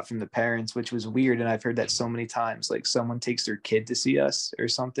that a lot from the parents, which was weird. And I've heard that so many times, like someone takes their kid to see us or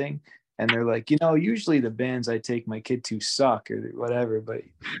something. And they're like, usually the bands I take my kid to suck or whatever, but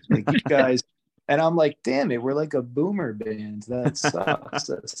like you guys, and I'm like, damn it, we're like a boomer band. That sucks.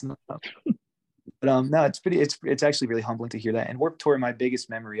 That's not. But no, it's actually really humbling to hear that. And Warped Tour, my biggest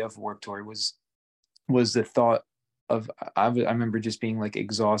memory of Warped Tour was the thought of I remember just being like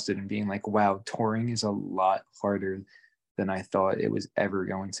exhausted and being like, wow, touring is a lot harder than I thought it was ever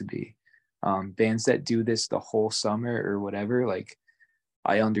going to be. Bands that do this the whole summer or whatever, like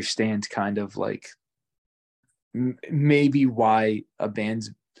I understand kind of like maybe why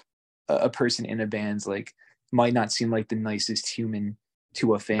a person in a band's like might not seem like the nicest human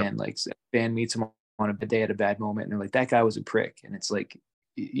to a fan. Like a fan meets him on a day at a bad moment and they're like, that guy was a prick. And it's like,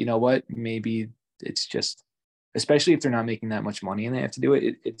 you know what? Maybe it's just, especially if they're not making that much money and they have to do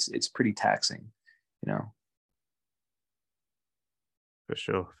it, it's pretty taxing, For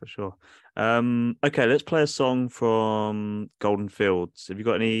sure. Okay, let's play a song from Golden Fields. Have you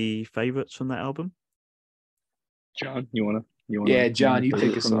got any favorites from that album? John, you wanna? Yeah, John, you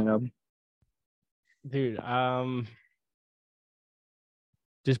pick a song. Dude,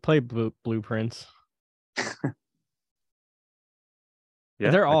 just play Blueprints. Yeah,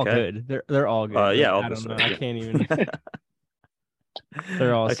 they're all good. They're all good. Yeah, I obviously. don't know. I can't even.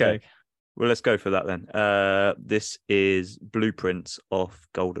 They're all sick. Well, let's go for that then. This is Blueprints off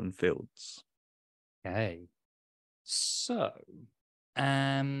Golden Fields. Okay. So,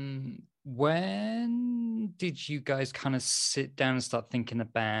 when did you guys kind of sit down and start thinking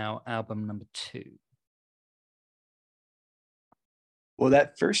about album number 2? Well,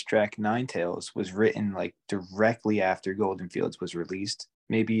 that first track, Nine Tails, was written like directly after Golden Fields was released,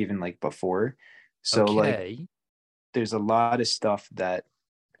 maybe even like before. So like there's a lot of stuff that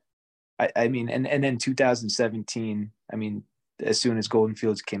I mean, and then 2017, I mean, as soon as Golden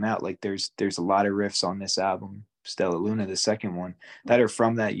Fields came out, like there's a lot of riffs on this album, Stella Luna, the second one, that are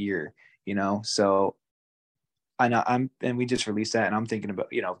from that year, you know. So I know and we just released that, and I'm thinking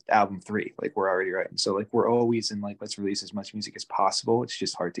about, you know, album 3, like we're already writing. So like we're always in like, let's release as much music as possible. It's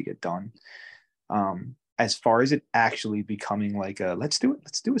just hard to get done. As far as it actually becoming like a let's do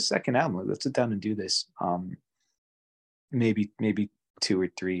a second album, let's sit down and do this. Maybe 2 or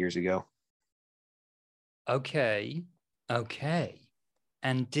 3 years ago. Okay. Okay,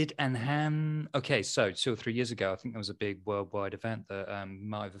 so 2 or 3 years ago, I think there was a big worldwide event that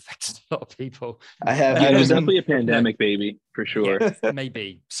might have affected a lot of people. It was definitely a pandemic, baby, for sure. Yeah,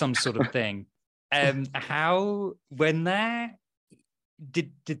 maybe some sort of thing. When that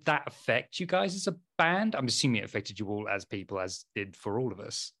did that affect you guys as a band? I'm assuming it affected you all as people, as did for all of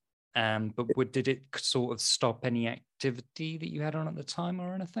us. But did it sort of stop any activity that you had on at the time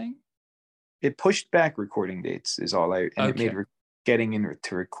or anything? It pushed back recording dates is all it made getting in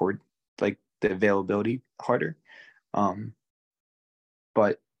to record like the availability harder.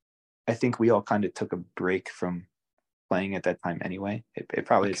 But I think we all kind of took a break from playing at that time anyway. It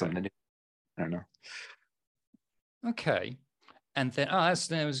probably had something to do. I don't know. Okay. And then,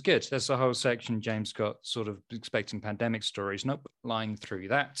 that was good. That's the whole section James got sort of expecting pandemic stories. Nope, lying through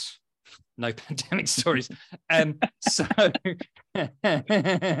that. No pandemic stories. So,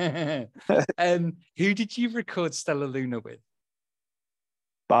 who did you record Stella Luna with?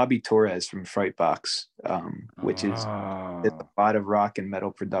 Bobby Torres from Frightbox, which is a lot of rock and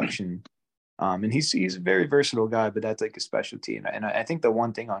metal production. And he's a very versatile guy, but that's like a specialty. And I think the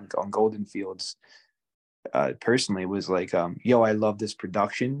one thing on Golden Fields, personally, was like, I love this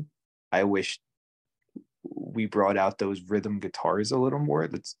production. I wish we brought out those rhythm guitars a little more.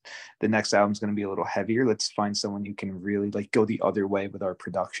 The next album's going to be a little heavier. Let's find someone who can really like go the other way with our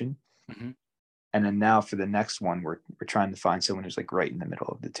production. Mm-hmm. And then now for the next one, we're trying to find someone who's like right in the middle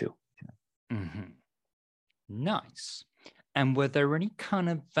of the two. Mm-hmm. Nice. And were there any kind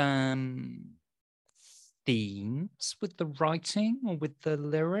of themes with the writing or with the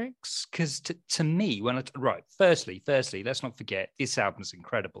lyrics? Because to me, firstly, let's not forget, this album's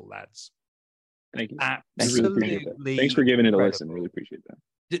incredible, lads. Thank you. Absolutely. Thanks for giving it a listen. Really appreciate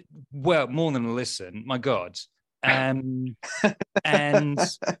that. Well, more than a listen, my God. And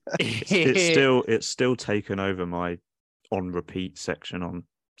it's still taken over my on repeat section on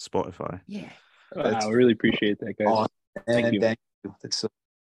Spotify. Yeah. I really appreciate that, guys. Awesome. Thank you. That's so.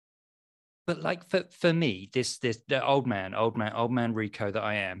 But like for me, the old man Rico that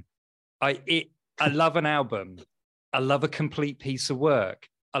I am, I love an album. I love a complete piece of work.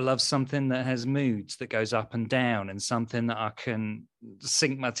 I love something that has moods that goes up and down, and something that I can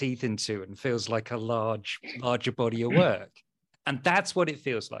sink my teeth into and feels like a larger body of work. And that's what it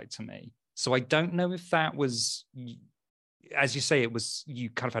feels like to me. So I don't know if that was, as you say, it was, you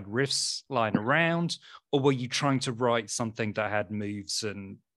kind of had riffs lying around, or were you trying to write something that had moves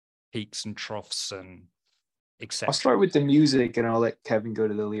and peaks and troughs and etc.? I'll start with the music and I'll let Kevin go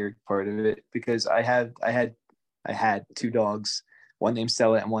to the lyric part of it, because I had 2 dogs, one named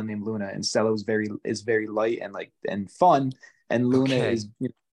Stella and one named Luna, and Stella is very light and fun, and Luna is,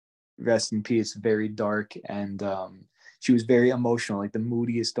 rest in peace, very dark, and she was very emotional, like the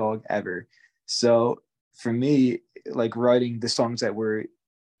moodiest dog ever. So for me, like writing the songs that were,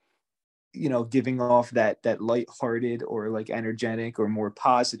 giving off that lighthearted or like energetic or more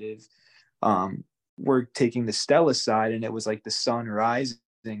positive, we're taking the Stella side, and it was like the sun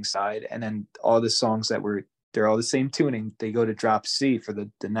rising side, and then all the songs they're all the same tuning. They go to drop C for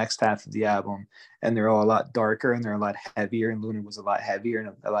the next half of the album, and they're all a lot darker and they're a lot heavier, and Luna was a lot heavier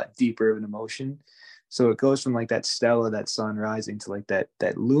and a lot deeper of an emotion. So it goes from like that Stella, that sun rising, to like that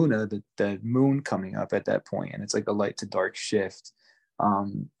Luna, the moon coming up at that point, and it's like a light to dark shift.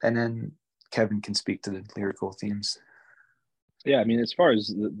 And then Kevin can speak to the lyrical themes. Yeah, I mean, as far as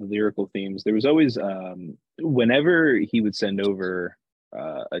the lyrical themes, there was always, whenever he would send over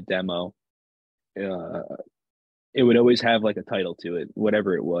a demo, it would always have like a title to it,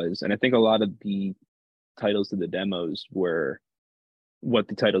 whatever it was. And I think a lot of the titles to the demos were what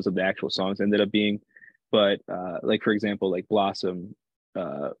the titles of the actual songs ended up being. But like, for example, like Blossom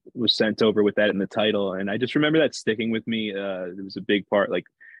was sent over with that in the title. And I just remember that sticking with me. There was a big part, like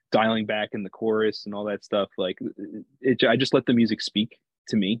dialing back in the chorus and all that stuff. Like I just let the music speak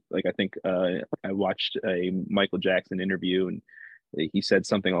to me. Like, I think I watched a Michael Jackson interview, and he said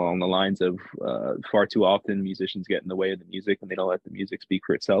something along the lines of far too often musicians get in the way of the music and they don't let the music speak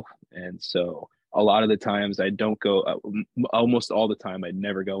for itself. And so a lot of the times I don't go, almost all the time, I'd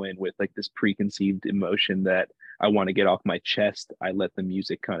never go in with like this preconceived emotion that I want to get off my chest, I let the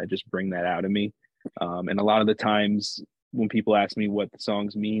music kind of just bring that out of me. And a lot of the times when people ask me what the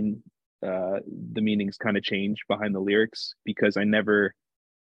songs mean, the meanings kind of change behind the lyrics because I never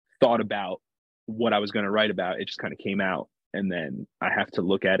thought about what I was going to write about. It just kind of came out, and then I have to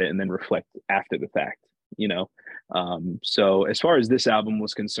look at it and then reflect after the fact, you know. So as far as this album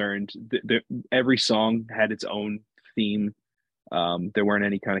was concerned, every song had its own theme. There weren't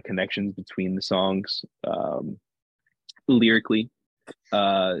any kind of connections between the songs lyrically.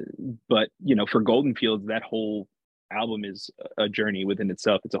 But you know, for Golden Fields, that whole album is a journey within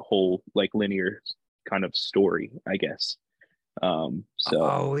itself. It's a whole like linear kind of story, I guess.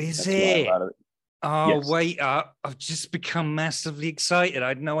 So is that's why a it? lot of it. Oh, Yes. wait up. I've just become massively excited. I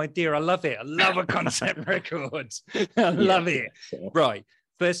had no idea. I love it. I love a concept record. I love it. So, Right.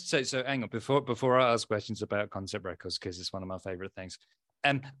 First, so hang on, before I ask questions about concept records, because it's one of my favorite things.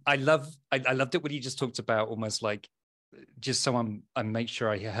 I loved it when you just talked about almost like, just so I make sure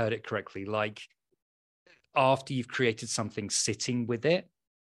I heard it correctly, like after you've created something, sitting with it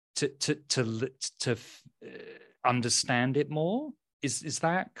to understand it more. Is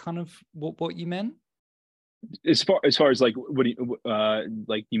that kind of what you meant? as far as like, what do you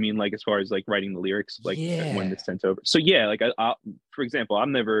like, you mean like as far as like writing the lyrics, like when it's sent over? So yeah, like I for example,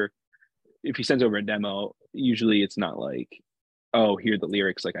 I'm never, if he sends over a demo, usually it's not like, oh, here are the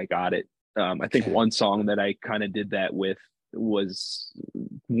lyrics, like I got it. I think one song that I kind of did that with was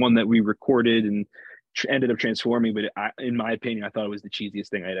one that we recorded and ended up transforming, but in my opinion, I thought it was the cheesiest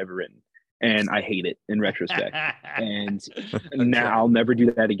thing I'd ever written, and I hate it in retrospect. And now I'll never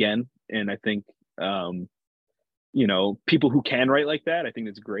do that again. And I think, you know, people who can write like that, I think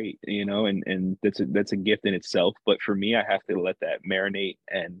that's great, you know, and that's a gift in itself. But for me, I have to let that marinate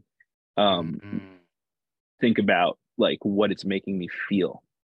and think about like what it's making me feel.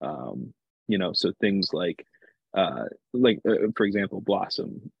 You know, so things like for example,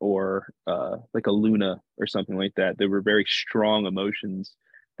 Blossom, or like a Luna or something like that. There were very strong emotions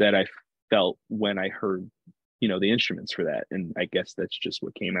that I felt when I heard, you know, the instruments for that, and I guess that's just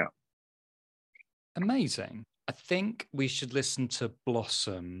what came out. Amazing. I think we should listen to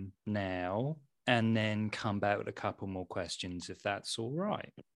Blossom now and then come back with a couple more questions, if that's all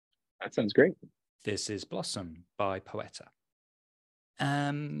right. That sounds great. This is Blossom by Poeta.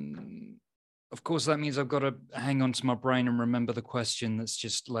 Of course, that means I've got to hang on to my brain and remember the question that's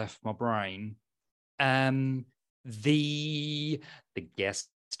just left my brain. The guest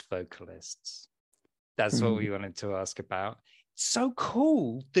vocalists. That's what we wanted to ask about. So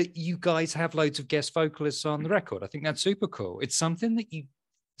cool that you guys have loads of guest vocalists on the record. I think that's super cool. It's something that you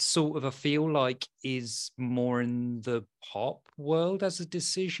sort of, I feel like, is more in the pop world as a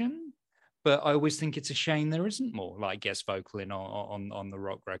decision, but I always think it's a shame there isn't more like guest vocaling on the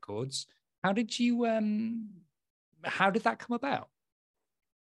rock records. How did that come about?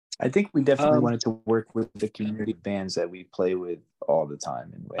 I think we definitely wanted to work with the community bands that we play with all the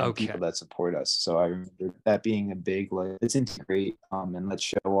time, and people that support us. So I remember that being a big, like, let's integrate and let's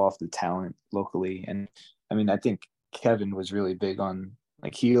show off the talent locally. And I mean, I think Kevin was really big on,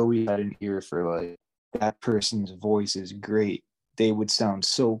 like, he always had an ear for like, that person's voice is great. They would sound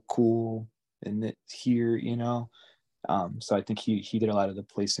so cool and here, you know. So I think he did a lot of the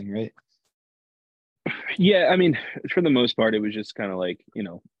placing, right? Yeah, I mean, for the most part, it was just kind of like, you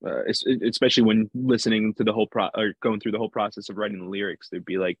know, especially when listening to the whole or going through the whole process of writing the lyrics, there'd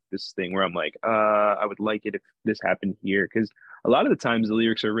be like this thing where I'm like, I would like it if this happened here, because a lot of the times the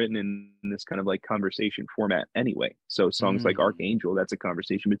lyrics are written in this kind of like conversation format anyway. So songs like Archangel, that's a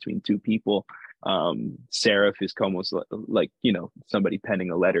conversation between two people. Seraph is almost like, you know, somebody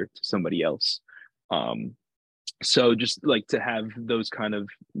penning a letter to somebody else. So just like to have those kind of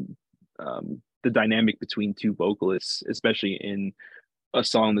the dynamic between two vocalists, especially in a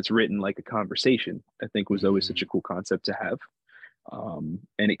song that's written like a conversation, I think was always such a cool concept to have. And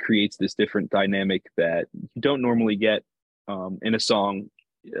it creates this different dynamic that you don't normally get in a song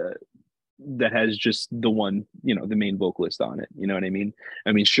that has just the one, you know, the main vocalist on it. You know what I mean?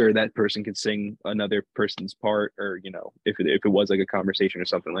 I mean, sure, that person could sing another person's part, or, you know, if it was like a conversation or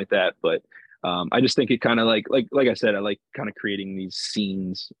something like that. But I just think it kind of like I said, I like kind of creating these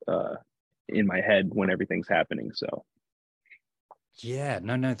scenes in my head when everything's happening. So yeah,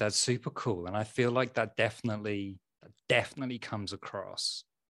 no, that's super cool, and I feel like that definitely comes across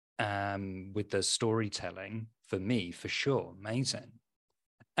with the storytelling for me, for sure. Amazing.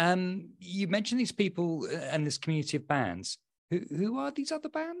 You mentioned these people and this community of bands. Who are these other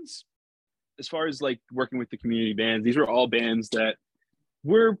bands? As far as like working with the community bands, these were all bands that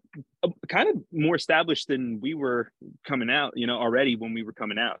were kind of more established than we were coming out, you know, already when we were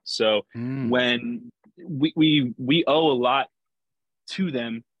coming out. So when we owe a lot to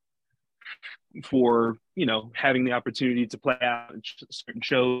them for, you know, having the opportunity to play out in certain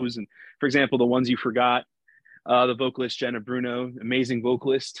shows. And for example, the ones you forgot, the vocalist Jenna Bruno, amazing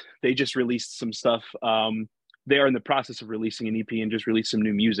vocalist. They just released some stuff. They are in the process of releasing an EP and just released some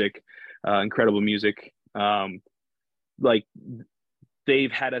new music, incredible music. Like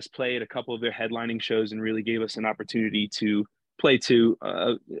they've had us play at a couple of their headlining shows and really gave us an opportunity to play to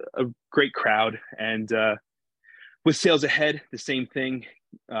a great crowd. And with Sales Ahead, the same thing.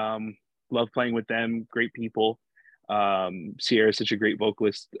 Love playing with them. Great people. Sierra is such a great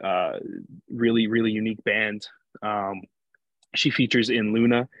vocalist. Really, really unique band. She features in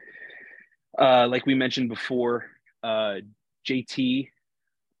Luna. Like we mentioned before, JT,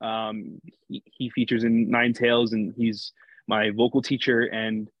 he features in Nine Tails, and he's my vocal teacher.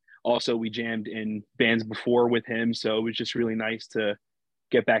 And also we jammed in bands before with him. So it was just really nice to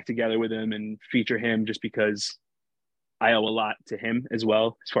get back together with him and feature him, just because I owe a lot to him as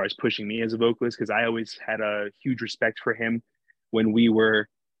well, as far as pushing me as a vocalist, because I always had a huge respect for him when we were,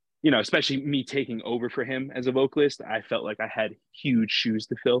 you know, especially me taking over for him as a vocalist. I felt like I had huge shoes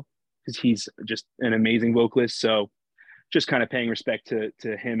to fill because he's just an amazing vocalist. So just kind of paying respect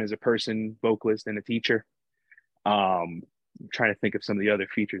to him as a person, vocalist, and a teacher. I'm trying to think of some of the other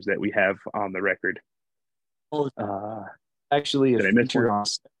features that we have on the record. Actually, a Did I miss feature one? on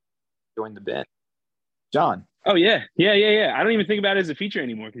join the band. John. Oh yeah. I don't even think about it as a feature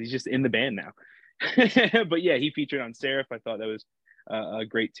anymore because he's just in the band now. But yeah, he featured on Seraph. I thought that was a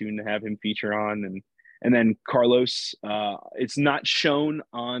great tune to have him feature on, and then Carlos. It's not shown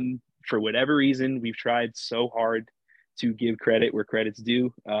on, for whatever reason. We've tried so hard to give credit where credit's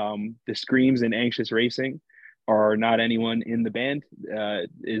due. The screams in Anxious Racing are not anyone in the band.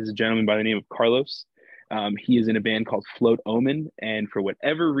 Is a gentleman by the name of Carlos. He is in a band called Float Omen, and for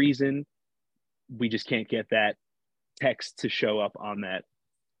whatever reason, we just can't get that text to show up on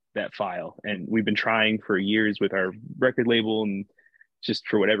that file. And we've been trying for years with our record label, and just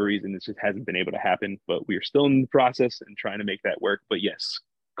for whatever reason, it just hasn't been able to happen. But we are still in the process and trying to make that work. But yes,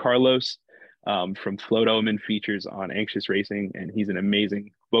 Carlos from Float Omen features on Anxious Racing, and he's an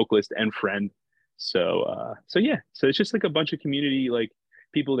amazing vocalist and friend. So yeah, so it's just like a bunch of community, like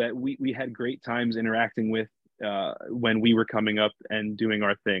people that we had great times interacting with when we were coming up and doing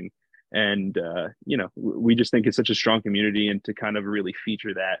our thing. And you know, we just think it's such a strong community, and to kind of really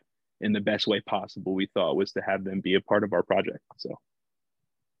feature that in the best way possible, we thought was to have them be a part of our project. So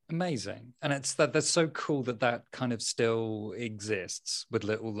amazing. And it's that's so cool that kind of still exists with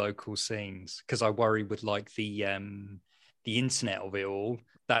little local scenes, because I worry with like the internet of it all,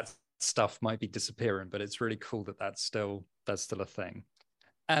 that stuff might be disappearing, but it's really cool that that's still a thing.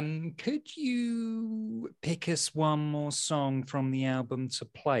 Could you pick us one more song from the album to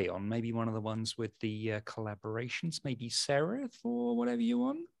play on? Maybe one of the ones with the collaborations, maybe Seraph or whatever you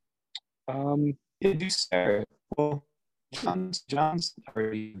want. Yeah, do Seraph. Well, John's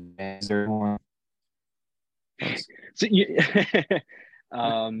already. Is there one? So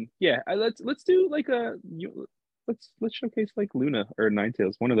yeah, let's do like let's showcase like Luna or Nine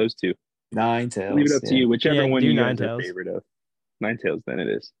Tails, one of those two. Nine Tails. Leave it up to you, whichever one you guys are favorite of. Nine Tails, then it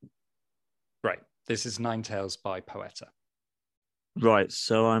is. Right. This is Nine Tails by Poeta. Right.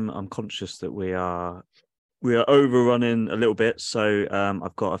 So I'm conscious that we are overrunning a little bit. So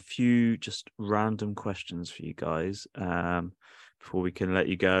I've got a few just random questions for you guys before we can let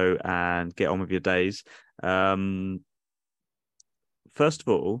you go and get on with your days. First of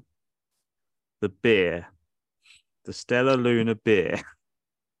all, the beer, the Stella Luna beer.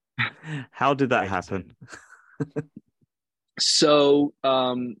 How did that happen? So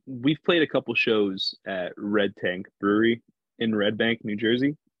we've played a couple shows at Red Tank Brewery in Red Bank, New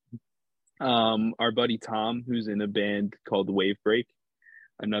Jersey. Our buddy Tom, who's in a band called Wave Break,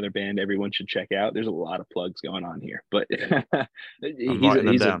 another band everyone should check out. There's a lot of plugs going on here, but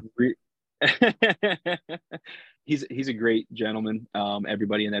he's a great gentleman.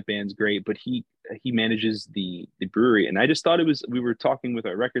 Everybody in that band's great, but he manages the brewery. And I just thought we were talking with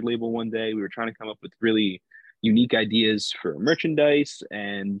our record label one day. We were trying to come up with really unique ideas for merchandise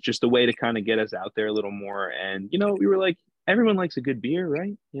and just a way to kind of get us out there a little more. And, you know, we were like, everyone likes a good beer,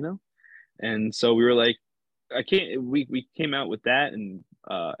 right? You know? And so we were like, we came out with that. And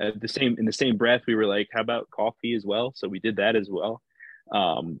in the same breath, we were like, how about coffee as well? So we did that as well.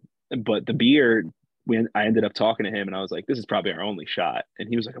 But the beer, I ended up talking to him and I was like, this is probably our only shot. And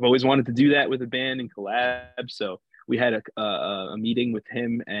he was like, I've always wanted to do that with a band and collab. So we had a meeting with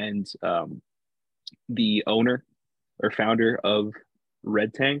him and the owner or founder of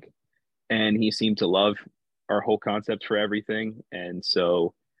Red Tank, and he seemed to love our whole concept for everything. And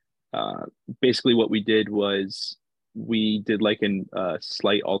so Basically what we did was we did like a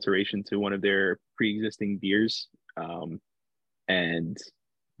slight alteration to one of their pre-existing beers. And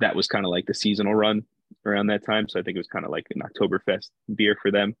that was kind of like the seasonal run around that time. So I think it was kind of like an Oktoberfest beer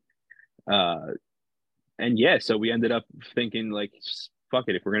for them. Uh, and yeah, so we ended up thinking like, fuck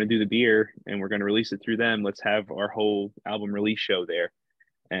it, if we're gonna do the beer and we're gonna release it through them, let's have our whole album release show there.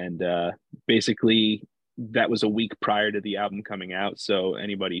 And basically, that was a week prior to the album coming out, so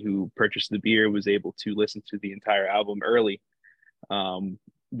anybody who purchased the beer was able to listen to the entire album early, um,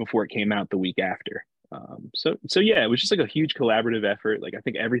 before it came out the week after. So yeah, it was just like a huge collaborative effort. Like I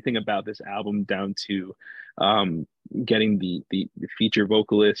think everything about this album, down to getting the feature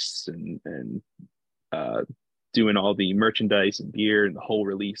vocalists and uh, doing all the merchandise and gear and the whole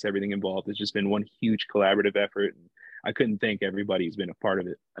release, everything involved has just been one huge collaborative effort. And I couldn't thank everybody who's been a part of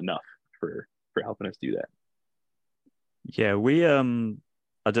it enough for helping us do that. Yeah, we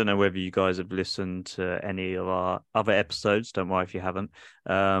I don't know whether you guys have listened to any of our other episodes. Don't worry if you haven't.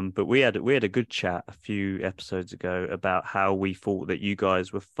 But we had a good chat a few episodes ago about how we thought that you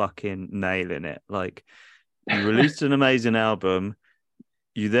guys were fucking nailing it. Like, you released an amazing album,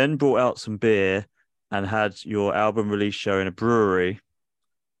 you then brought out some beer and had your album release show in a brewery.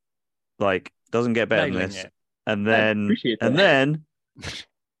 Like, doesn't get better than Nailing this. it. And I then appreciate that. and then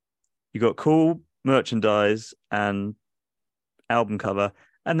you got cool merchandise and album cover,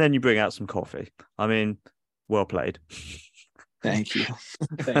 and then you bring out some coffee. I mean, well played. Thank you.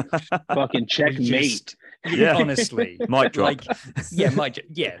 Thanks. Fucking checkmate. Yeah. Honestly, Mic drop. like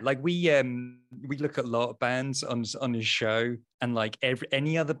like we look at a lot of bands on his show, and like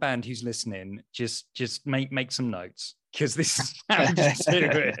any other band who's listening, just make some notes, because this is how you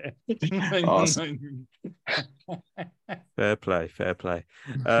do it. Awesome. Fair play.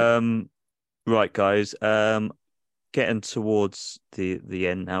 Right, guys. Getting towards the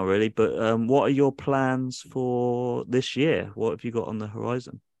end now, really. But what are your plans for this year? What have you got on the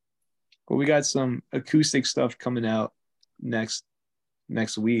horizon? Well, we got some acoustic stuff coming out next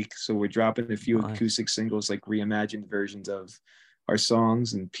week. So we're dropping a few Nice. acoustic singles, like reimagined versions of our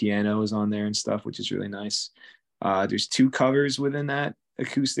songs, and piano is on there and stuff, which is really nice. There's 2 covers within that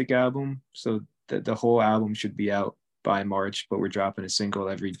acoustic album, so the whole album should be out by March, but we're dropping a single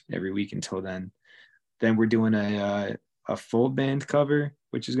every week until then. Then we're doing a full band cover,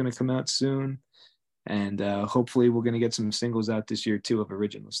 which is going to come out soon. And hopefully we're going to get some singles out this year too of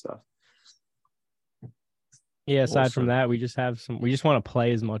original stuff. Yeah, aside from Awesome. that, we just want to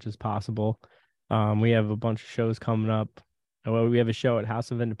play as much as possible. We have a bunch of shows coming up. Well, we have a show at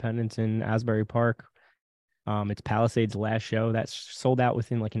House of Independence in Asbury Park. It's Palisade's last show. That's sold out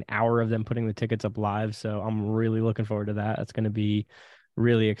within like an hour of them putting the tickets up live. So I'm really looking forward to that. That's going to be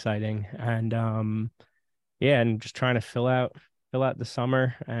really exciting. And yeah, and just trying to fill out the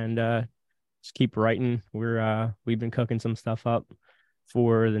summer and just keep writing. We've been cooking some stuff up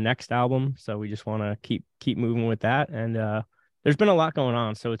for the next album, so we just want to keep moving with that. And there's been a lot going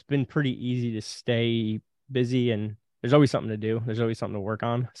on, so it's been pretty easy to stay busy, and there's always something to do. There's always something to work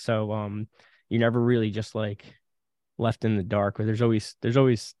on. So you're never really just like left in the dark, or there's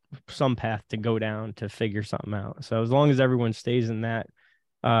always some path to go down to figure something out. So as long as everyone stays in that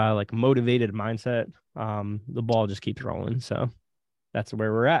like motivated mindset, the ball just keeps rolling. So that's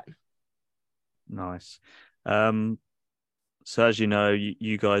where we're at. Nice. So as you know,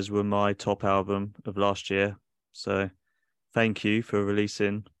 you guys were my top album of last year. So thank you for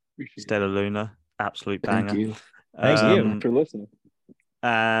releasing Appreciate Stella Luna. Absolute banger. Thank you. Thank you. it for listening.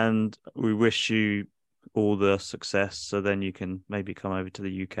 And we wish you all the success, so then you can maybe come over to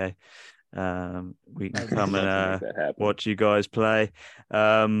the UK. We can come and watch you guys play.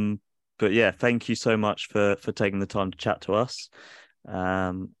 But yeah, thank you so much for taking the time to chat to us.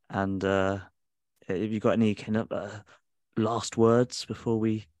 And have you got any kind of last words before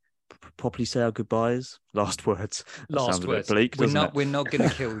we properly say our goodbyes? Last words. That sounds Last a bit words. bleak, We're doesn't not. it? We're not going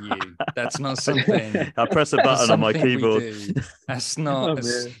to kill you. That's not something. I press a button on my something we keyboard. do. That's not. Oh,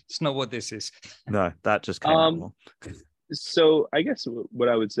 that's, man. it's not what this is. No, that just came out wrong. So I guess what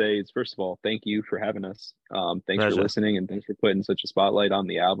I would say is, first of all, thank you for having us. Thanks Pleasure. for listening, and thanks for putting such a spotlight on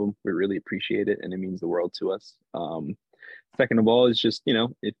the album. We really appreciate it, and it means the world to us. Second of all is just,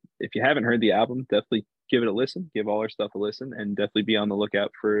 if you haven't heard the album, definitely give it a listen, give all our stuff a listen, and definitely be on the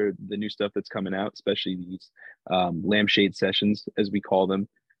lookout for the new stuff that's coming out, especially these lampshade sessions, as we call them,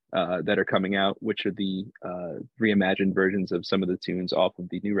 that are coming out, which are the reimagined versions of some of the tunes off of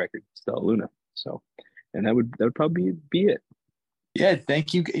the new record, Stella Luna. So, and that would probably be it. Yeah,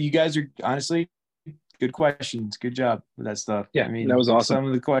 thank you. You guys are honestly good questions. Good job with that stuff. Yeah, I mean, that was awesome. Some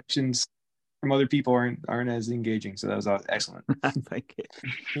of the questions from other people aren't as engaging. So that was excellent. Thank you.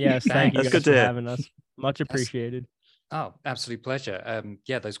 Yes, thank you That's guys good to for hear. having us. Much appreciated. Oh, absolute pleasure.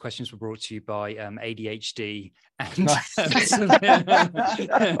 Yeah, those questions were brought to you by ADHD and,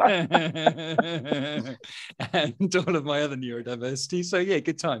 and all of my other neurodiversity. So yeah,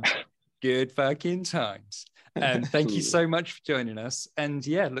 good times. Good fucking times. Thank you so much for joining us. And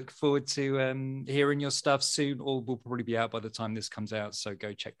yeah, look forward to hearing your stuff soon, or will probably be out by the time this comes out. So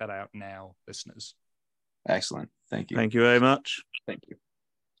go check that out now, listeners. Excellent. Thank you. Thank you very much. Thank you.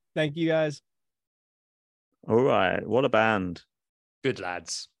 Thank you guys. All right. What a band. Good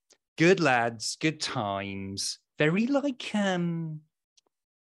lads. Good lads, good times. Very like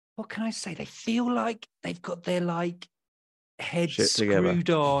what can I say? They feel like they've got their like heads Shit together. screwed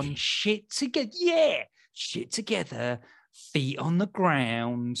on, shit together. Yeah, shit together, feet on the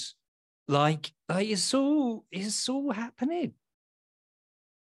ground. Like it's all happening.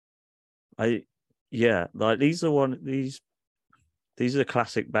 Like these are a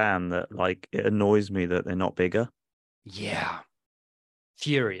classic band that like it annoys me that they're not bigger. Yeah.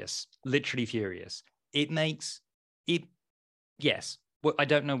 Furious, literally furious. It makes it, yes. Well, I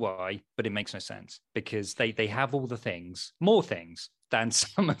don't know why, but it makes no sense because they have all the things, more things than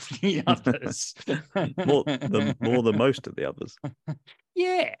some of the others. more than most of the others.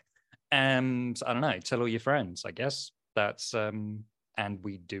 Yeah. And I don't know, tell all your friends, I guess. That's and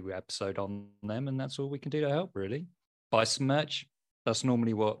we do an episode on them, and that's all we can do to help, really. Buy some merch. That's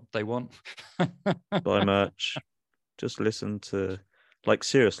normally what they want. Buy merch. Just listen to, like,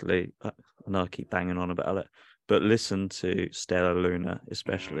 seriously, I know I keep banging on about it, but listen to Stella Luna,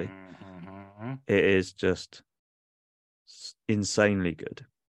 especially. Mm-hmm. It is just insanely good.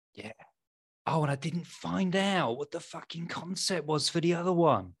 Yeah. Oh, and I didn't find out what the fucking concept was for the other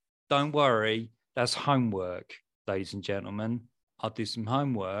one. Don't worry. That's homework, ladies and gentlemen. I'll do some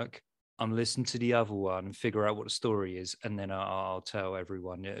homework. I'm listening to the other one and figure out what the story is. And then I'll tell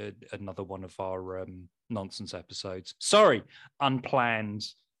everyone another one of our nonsense episodes. Sorry, unplanned,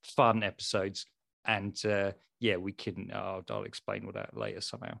 fun episodes. And yeah, we can, I'll explain all that later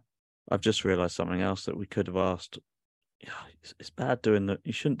somehow. I've just realized something else that we could have asked. Yeah, it's bad doing that.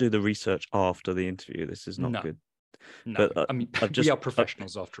 You shouldn't do the research after the interview. This is not good. No, But I mean, we are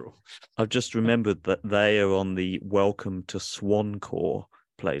professionals after all. I've just remembered that they are on the Welcome to Swancore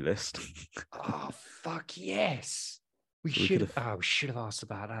playlist. Oh, fuck yes. We So we should have asked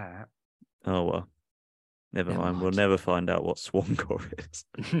about that. Oh, well. Never mind. We'll never find out what Swancore is.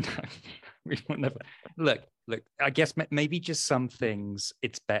 No, we will never. Look, I guess maybe just some things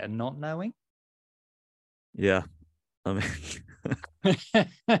it's better not knowing. Yeah. I mean,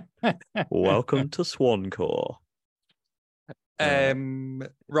 welcome to Swancore.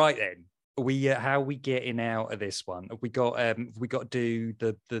 Right then. We how are we getting out of this one? Have we got to do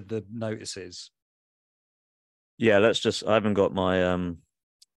the notices? Yeah, let's just. I haven't got my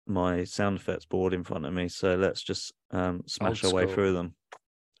my sound effects board in front of me, so let's just smash our way through them.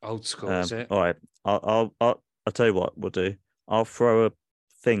 Old school, is it? All right. I'll tell you what we'll do. I'll throw a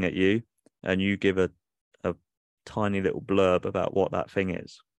thing at you, and you give a tiny little blurb about what that thing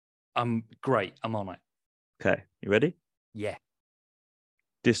is. Great. I'm on it. Okay, you ready? Yeah.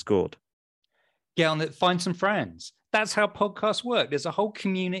 Discord. Get on it. Find some friends. That's how podcasts work. There's a whole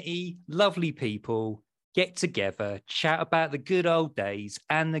community, lovely people. Get together, chat about the good old days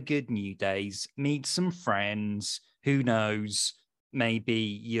and the good new days. Meet some friends. Who knows? Maybe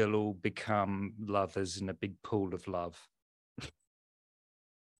you'll all become lovers in a big pool of love.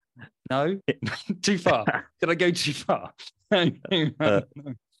 No? Too far. Did I go too far?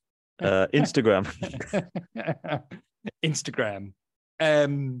 Instagram. Instagram.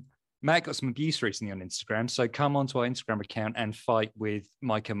 Matt got some abuse recently on Instagram, so come onto our Instagram account and fight with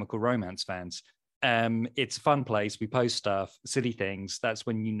My Chemical Romance fans. It's a fun place. We post stuff, silly things. That's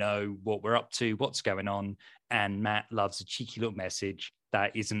when you know what we're up to, what's going on. And Matt loves a cheeky little message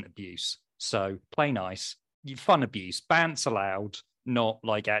that isn't abuse. So play nice. Fun abuse. Bants allowed, not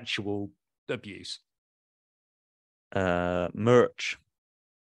like actual abuse. Merch.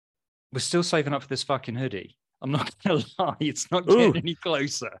 We're still saving up for this fucking hoodie. I'm not going to lie. It's not getting any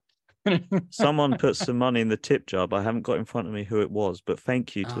closer. Someone put some money in the tip jar, but I haven't got in front of me who it was. But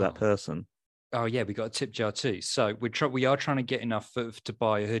thank you to that person. Oh yeah, we got a tip jar too. So we are trying to get enough to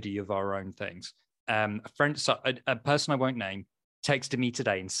buy a hoodie of our own things. A person I won't name texted me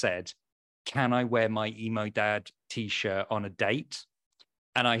today and said, "Can I wear my Emo Dad t-shirt on a date?"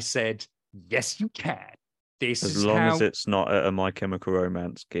 And I said, "Yes, you can." As long as it's not at a My Chemical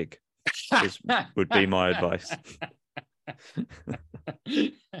Romance gig, would be my advice.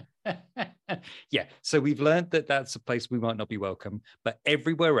 Yeah, so we've learned that that's a place we might not be welcome, but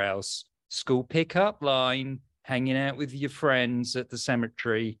everywhere else, school pickup line, hanging out with your friends at the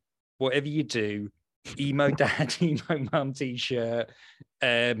cemetery, whatever you do, emo dad, emo mum t-shirt.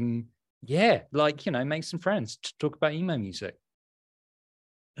 Yeah, like, make some friends to talk about emo music.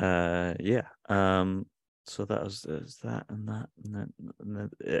 Yeah. So there's that and that, and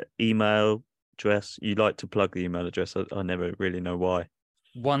then email address. You like to plug the email address. I never really know why.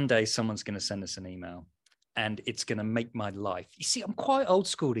 One day someone's going to send us an email and it's going to make my life. You see, I'm quite old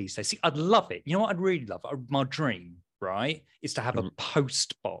school these days. See, I'd love it. You know what I'd really love? My dream, right, is to have a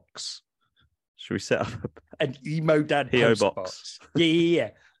post box. Should we set up an emo dad PO post box?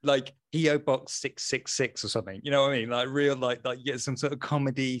 Yeah. Like PO box 666 or something. You know what I mean? Like real, like some sort of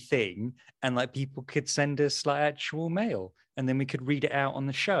comedy thing, and like people could send us like actual mail, and then we could read it out on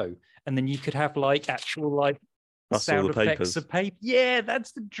the show, and then you could have like actual like sound effects of paper. Yeah,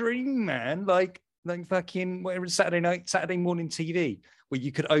 that's the dream, man. Like fucking whatever, Saturday morning TV, where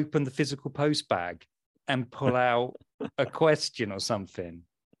you could open the physical post bag and pull out a question or something.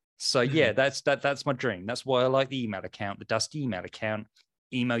 So yeah, that's my dream. That's why I like the email account, the dusty email account,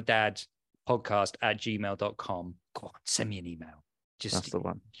 emodadpodcast@gmail.com. Go on, send me an email. That's the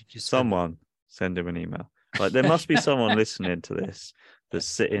one. Someone send him an email. Like there must be someone listening to this that's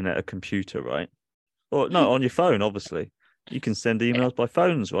sitting at a computer, right? Or no, on your phone, obviously. You can send emails by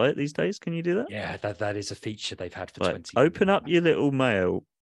phones, right? These days, can you do that? Yeah, that is a feature they've had for 20 years. Open up your little mail,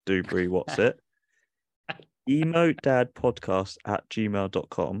 Dubry, what's it?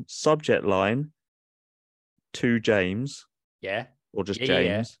 emodadpodcast@gmail.com. Subject line to James. Yeah. Or just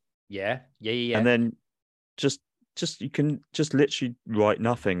James. Yeah. And then just you can just literally write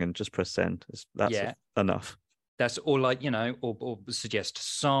nothing and just press send. That's enough. That's all, like, or suggest a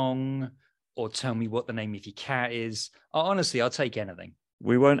song, or tell me what the name of your cat is. Honestly, I'll take anything.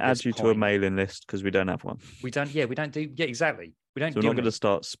 We won't add you to a mailing list because we don't have one. We don't do. Yeah, exactly. We don't. So we're not going to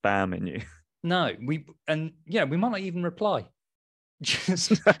start spamming you. No, we might not even reply. Just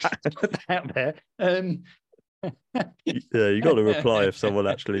put that out there. Yeah, you got to reply if someone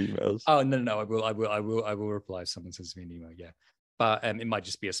actually emails. Oh no, I will reply if someone sends me an email. Yeah, but it might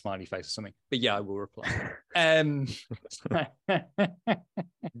just be a smiley face or something. But yeah, I will reply.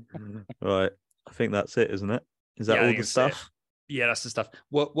 Right, I think that's it, isn't it? Is that all the stuff? Yeah, that's the stuff.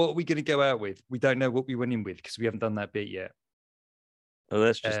 What are we going to go out with? We don't know what we went in with because we haven't done that bit yet. Well,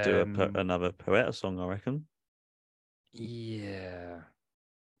 let's just do another Poeta song, I reckon. Yeah.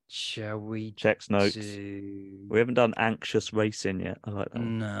 Shall we? Checks notes. We haven't done Anxious Racing yet. I like that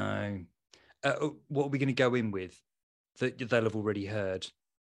one. No. What are we going to go in with that they'll have already heard?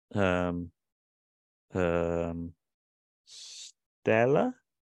 Stella?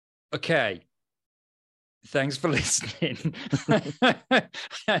 Okay. Thanks for listening.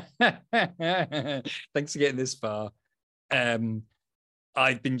 Thanks for getting this far.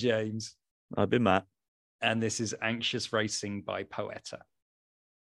 I've been James. I've been Matt. And this is Anxious Racing by Poeta.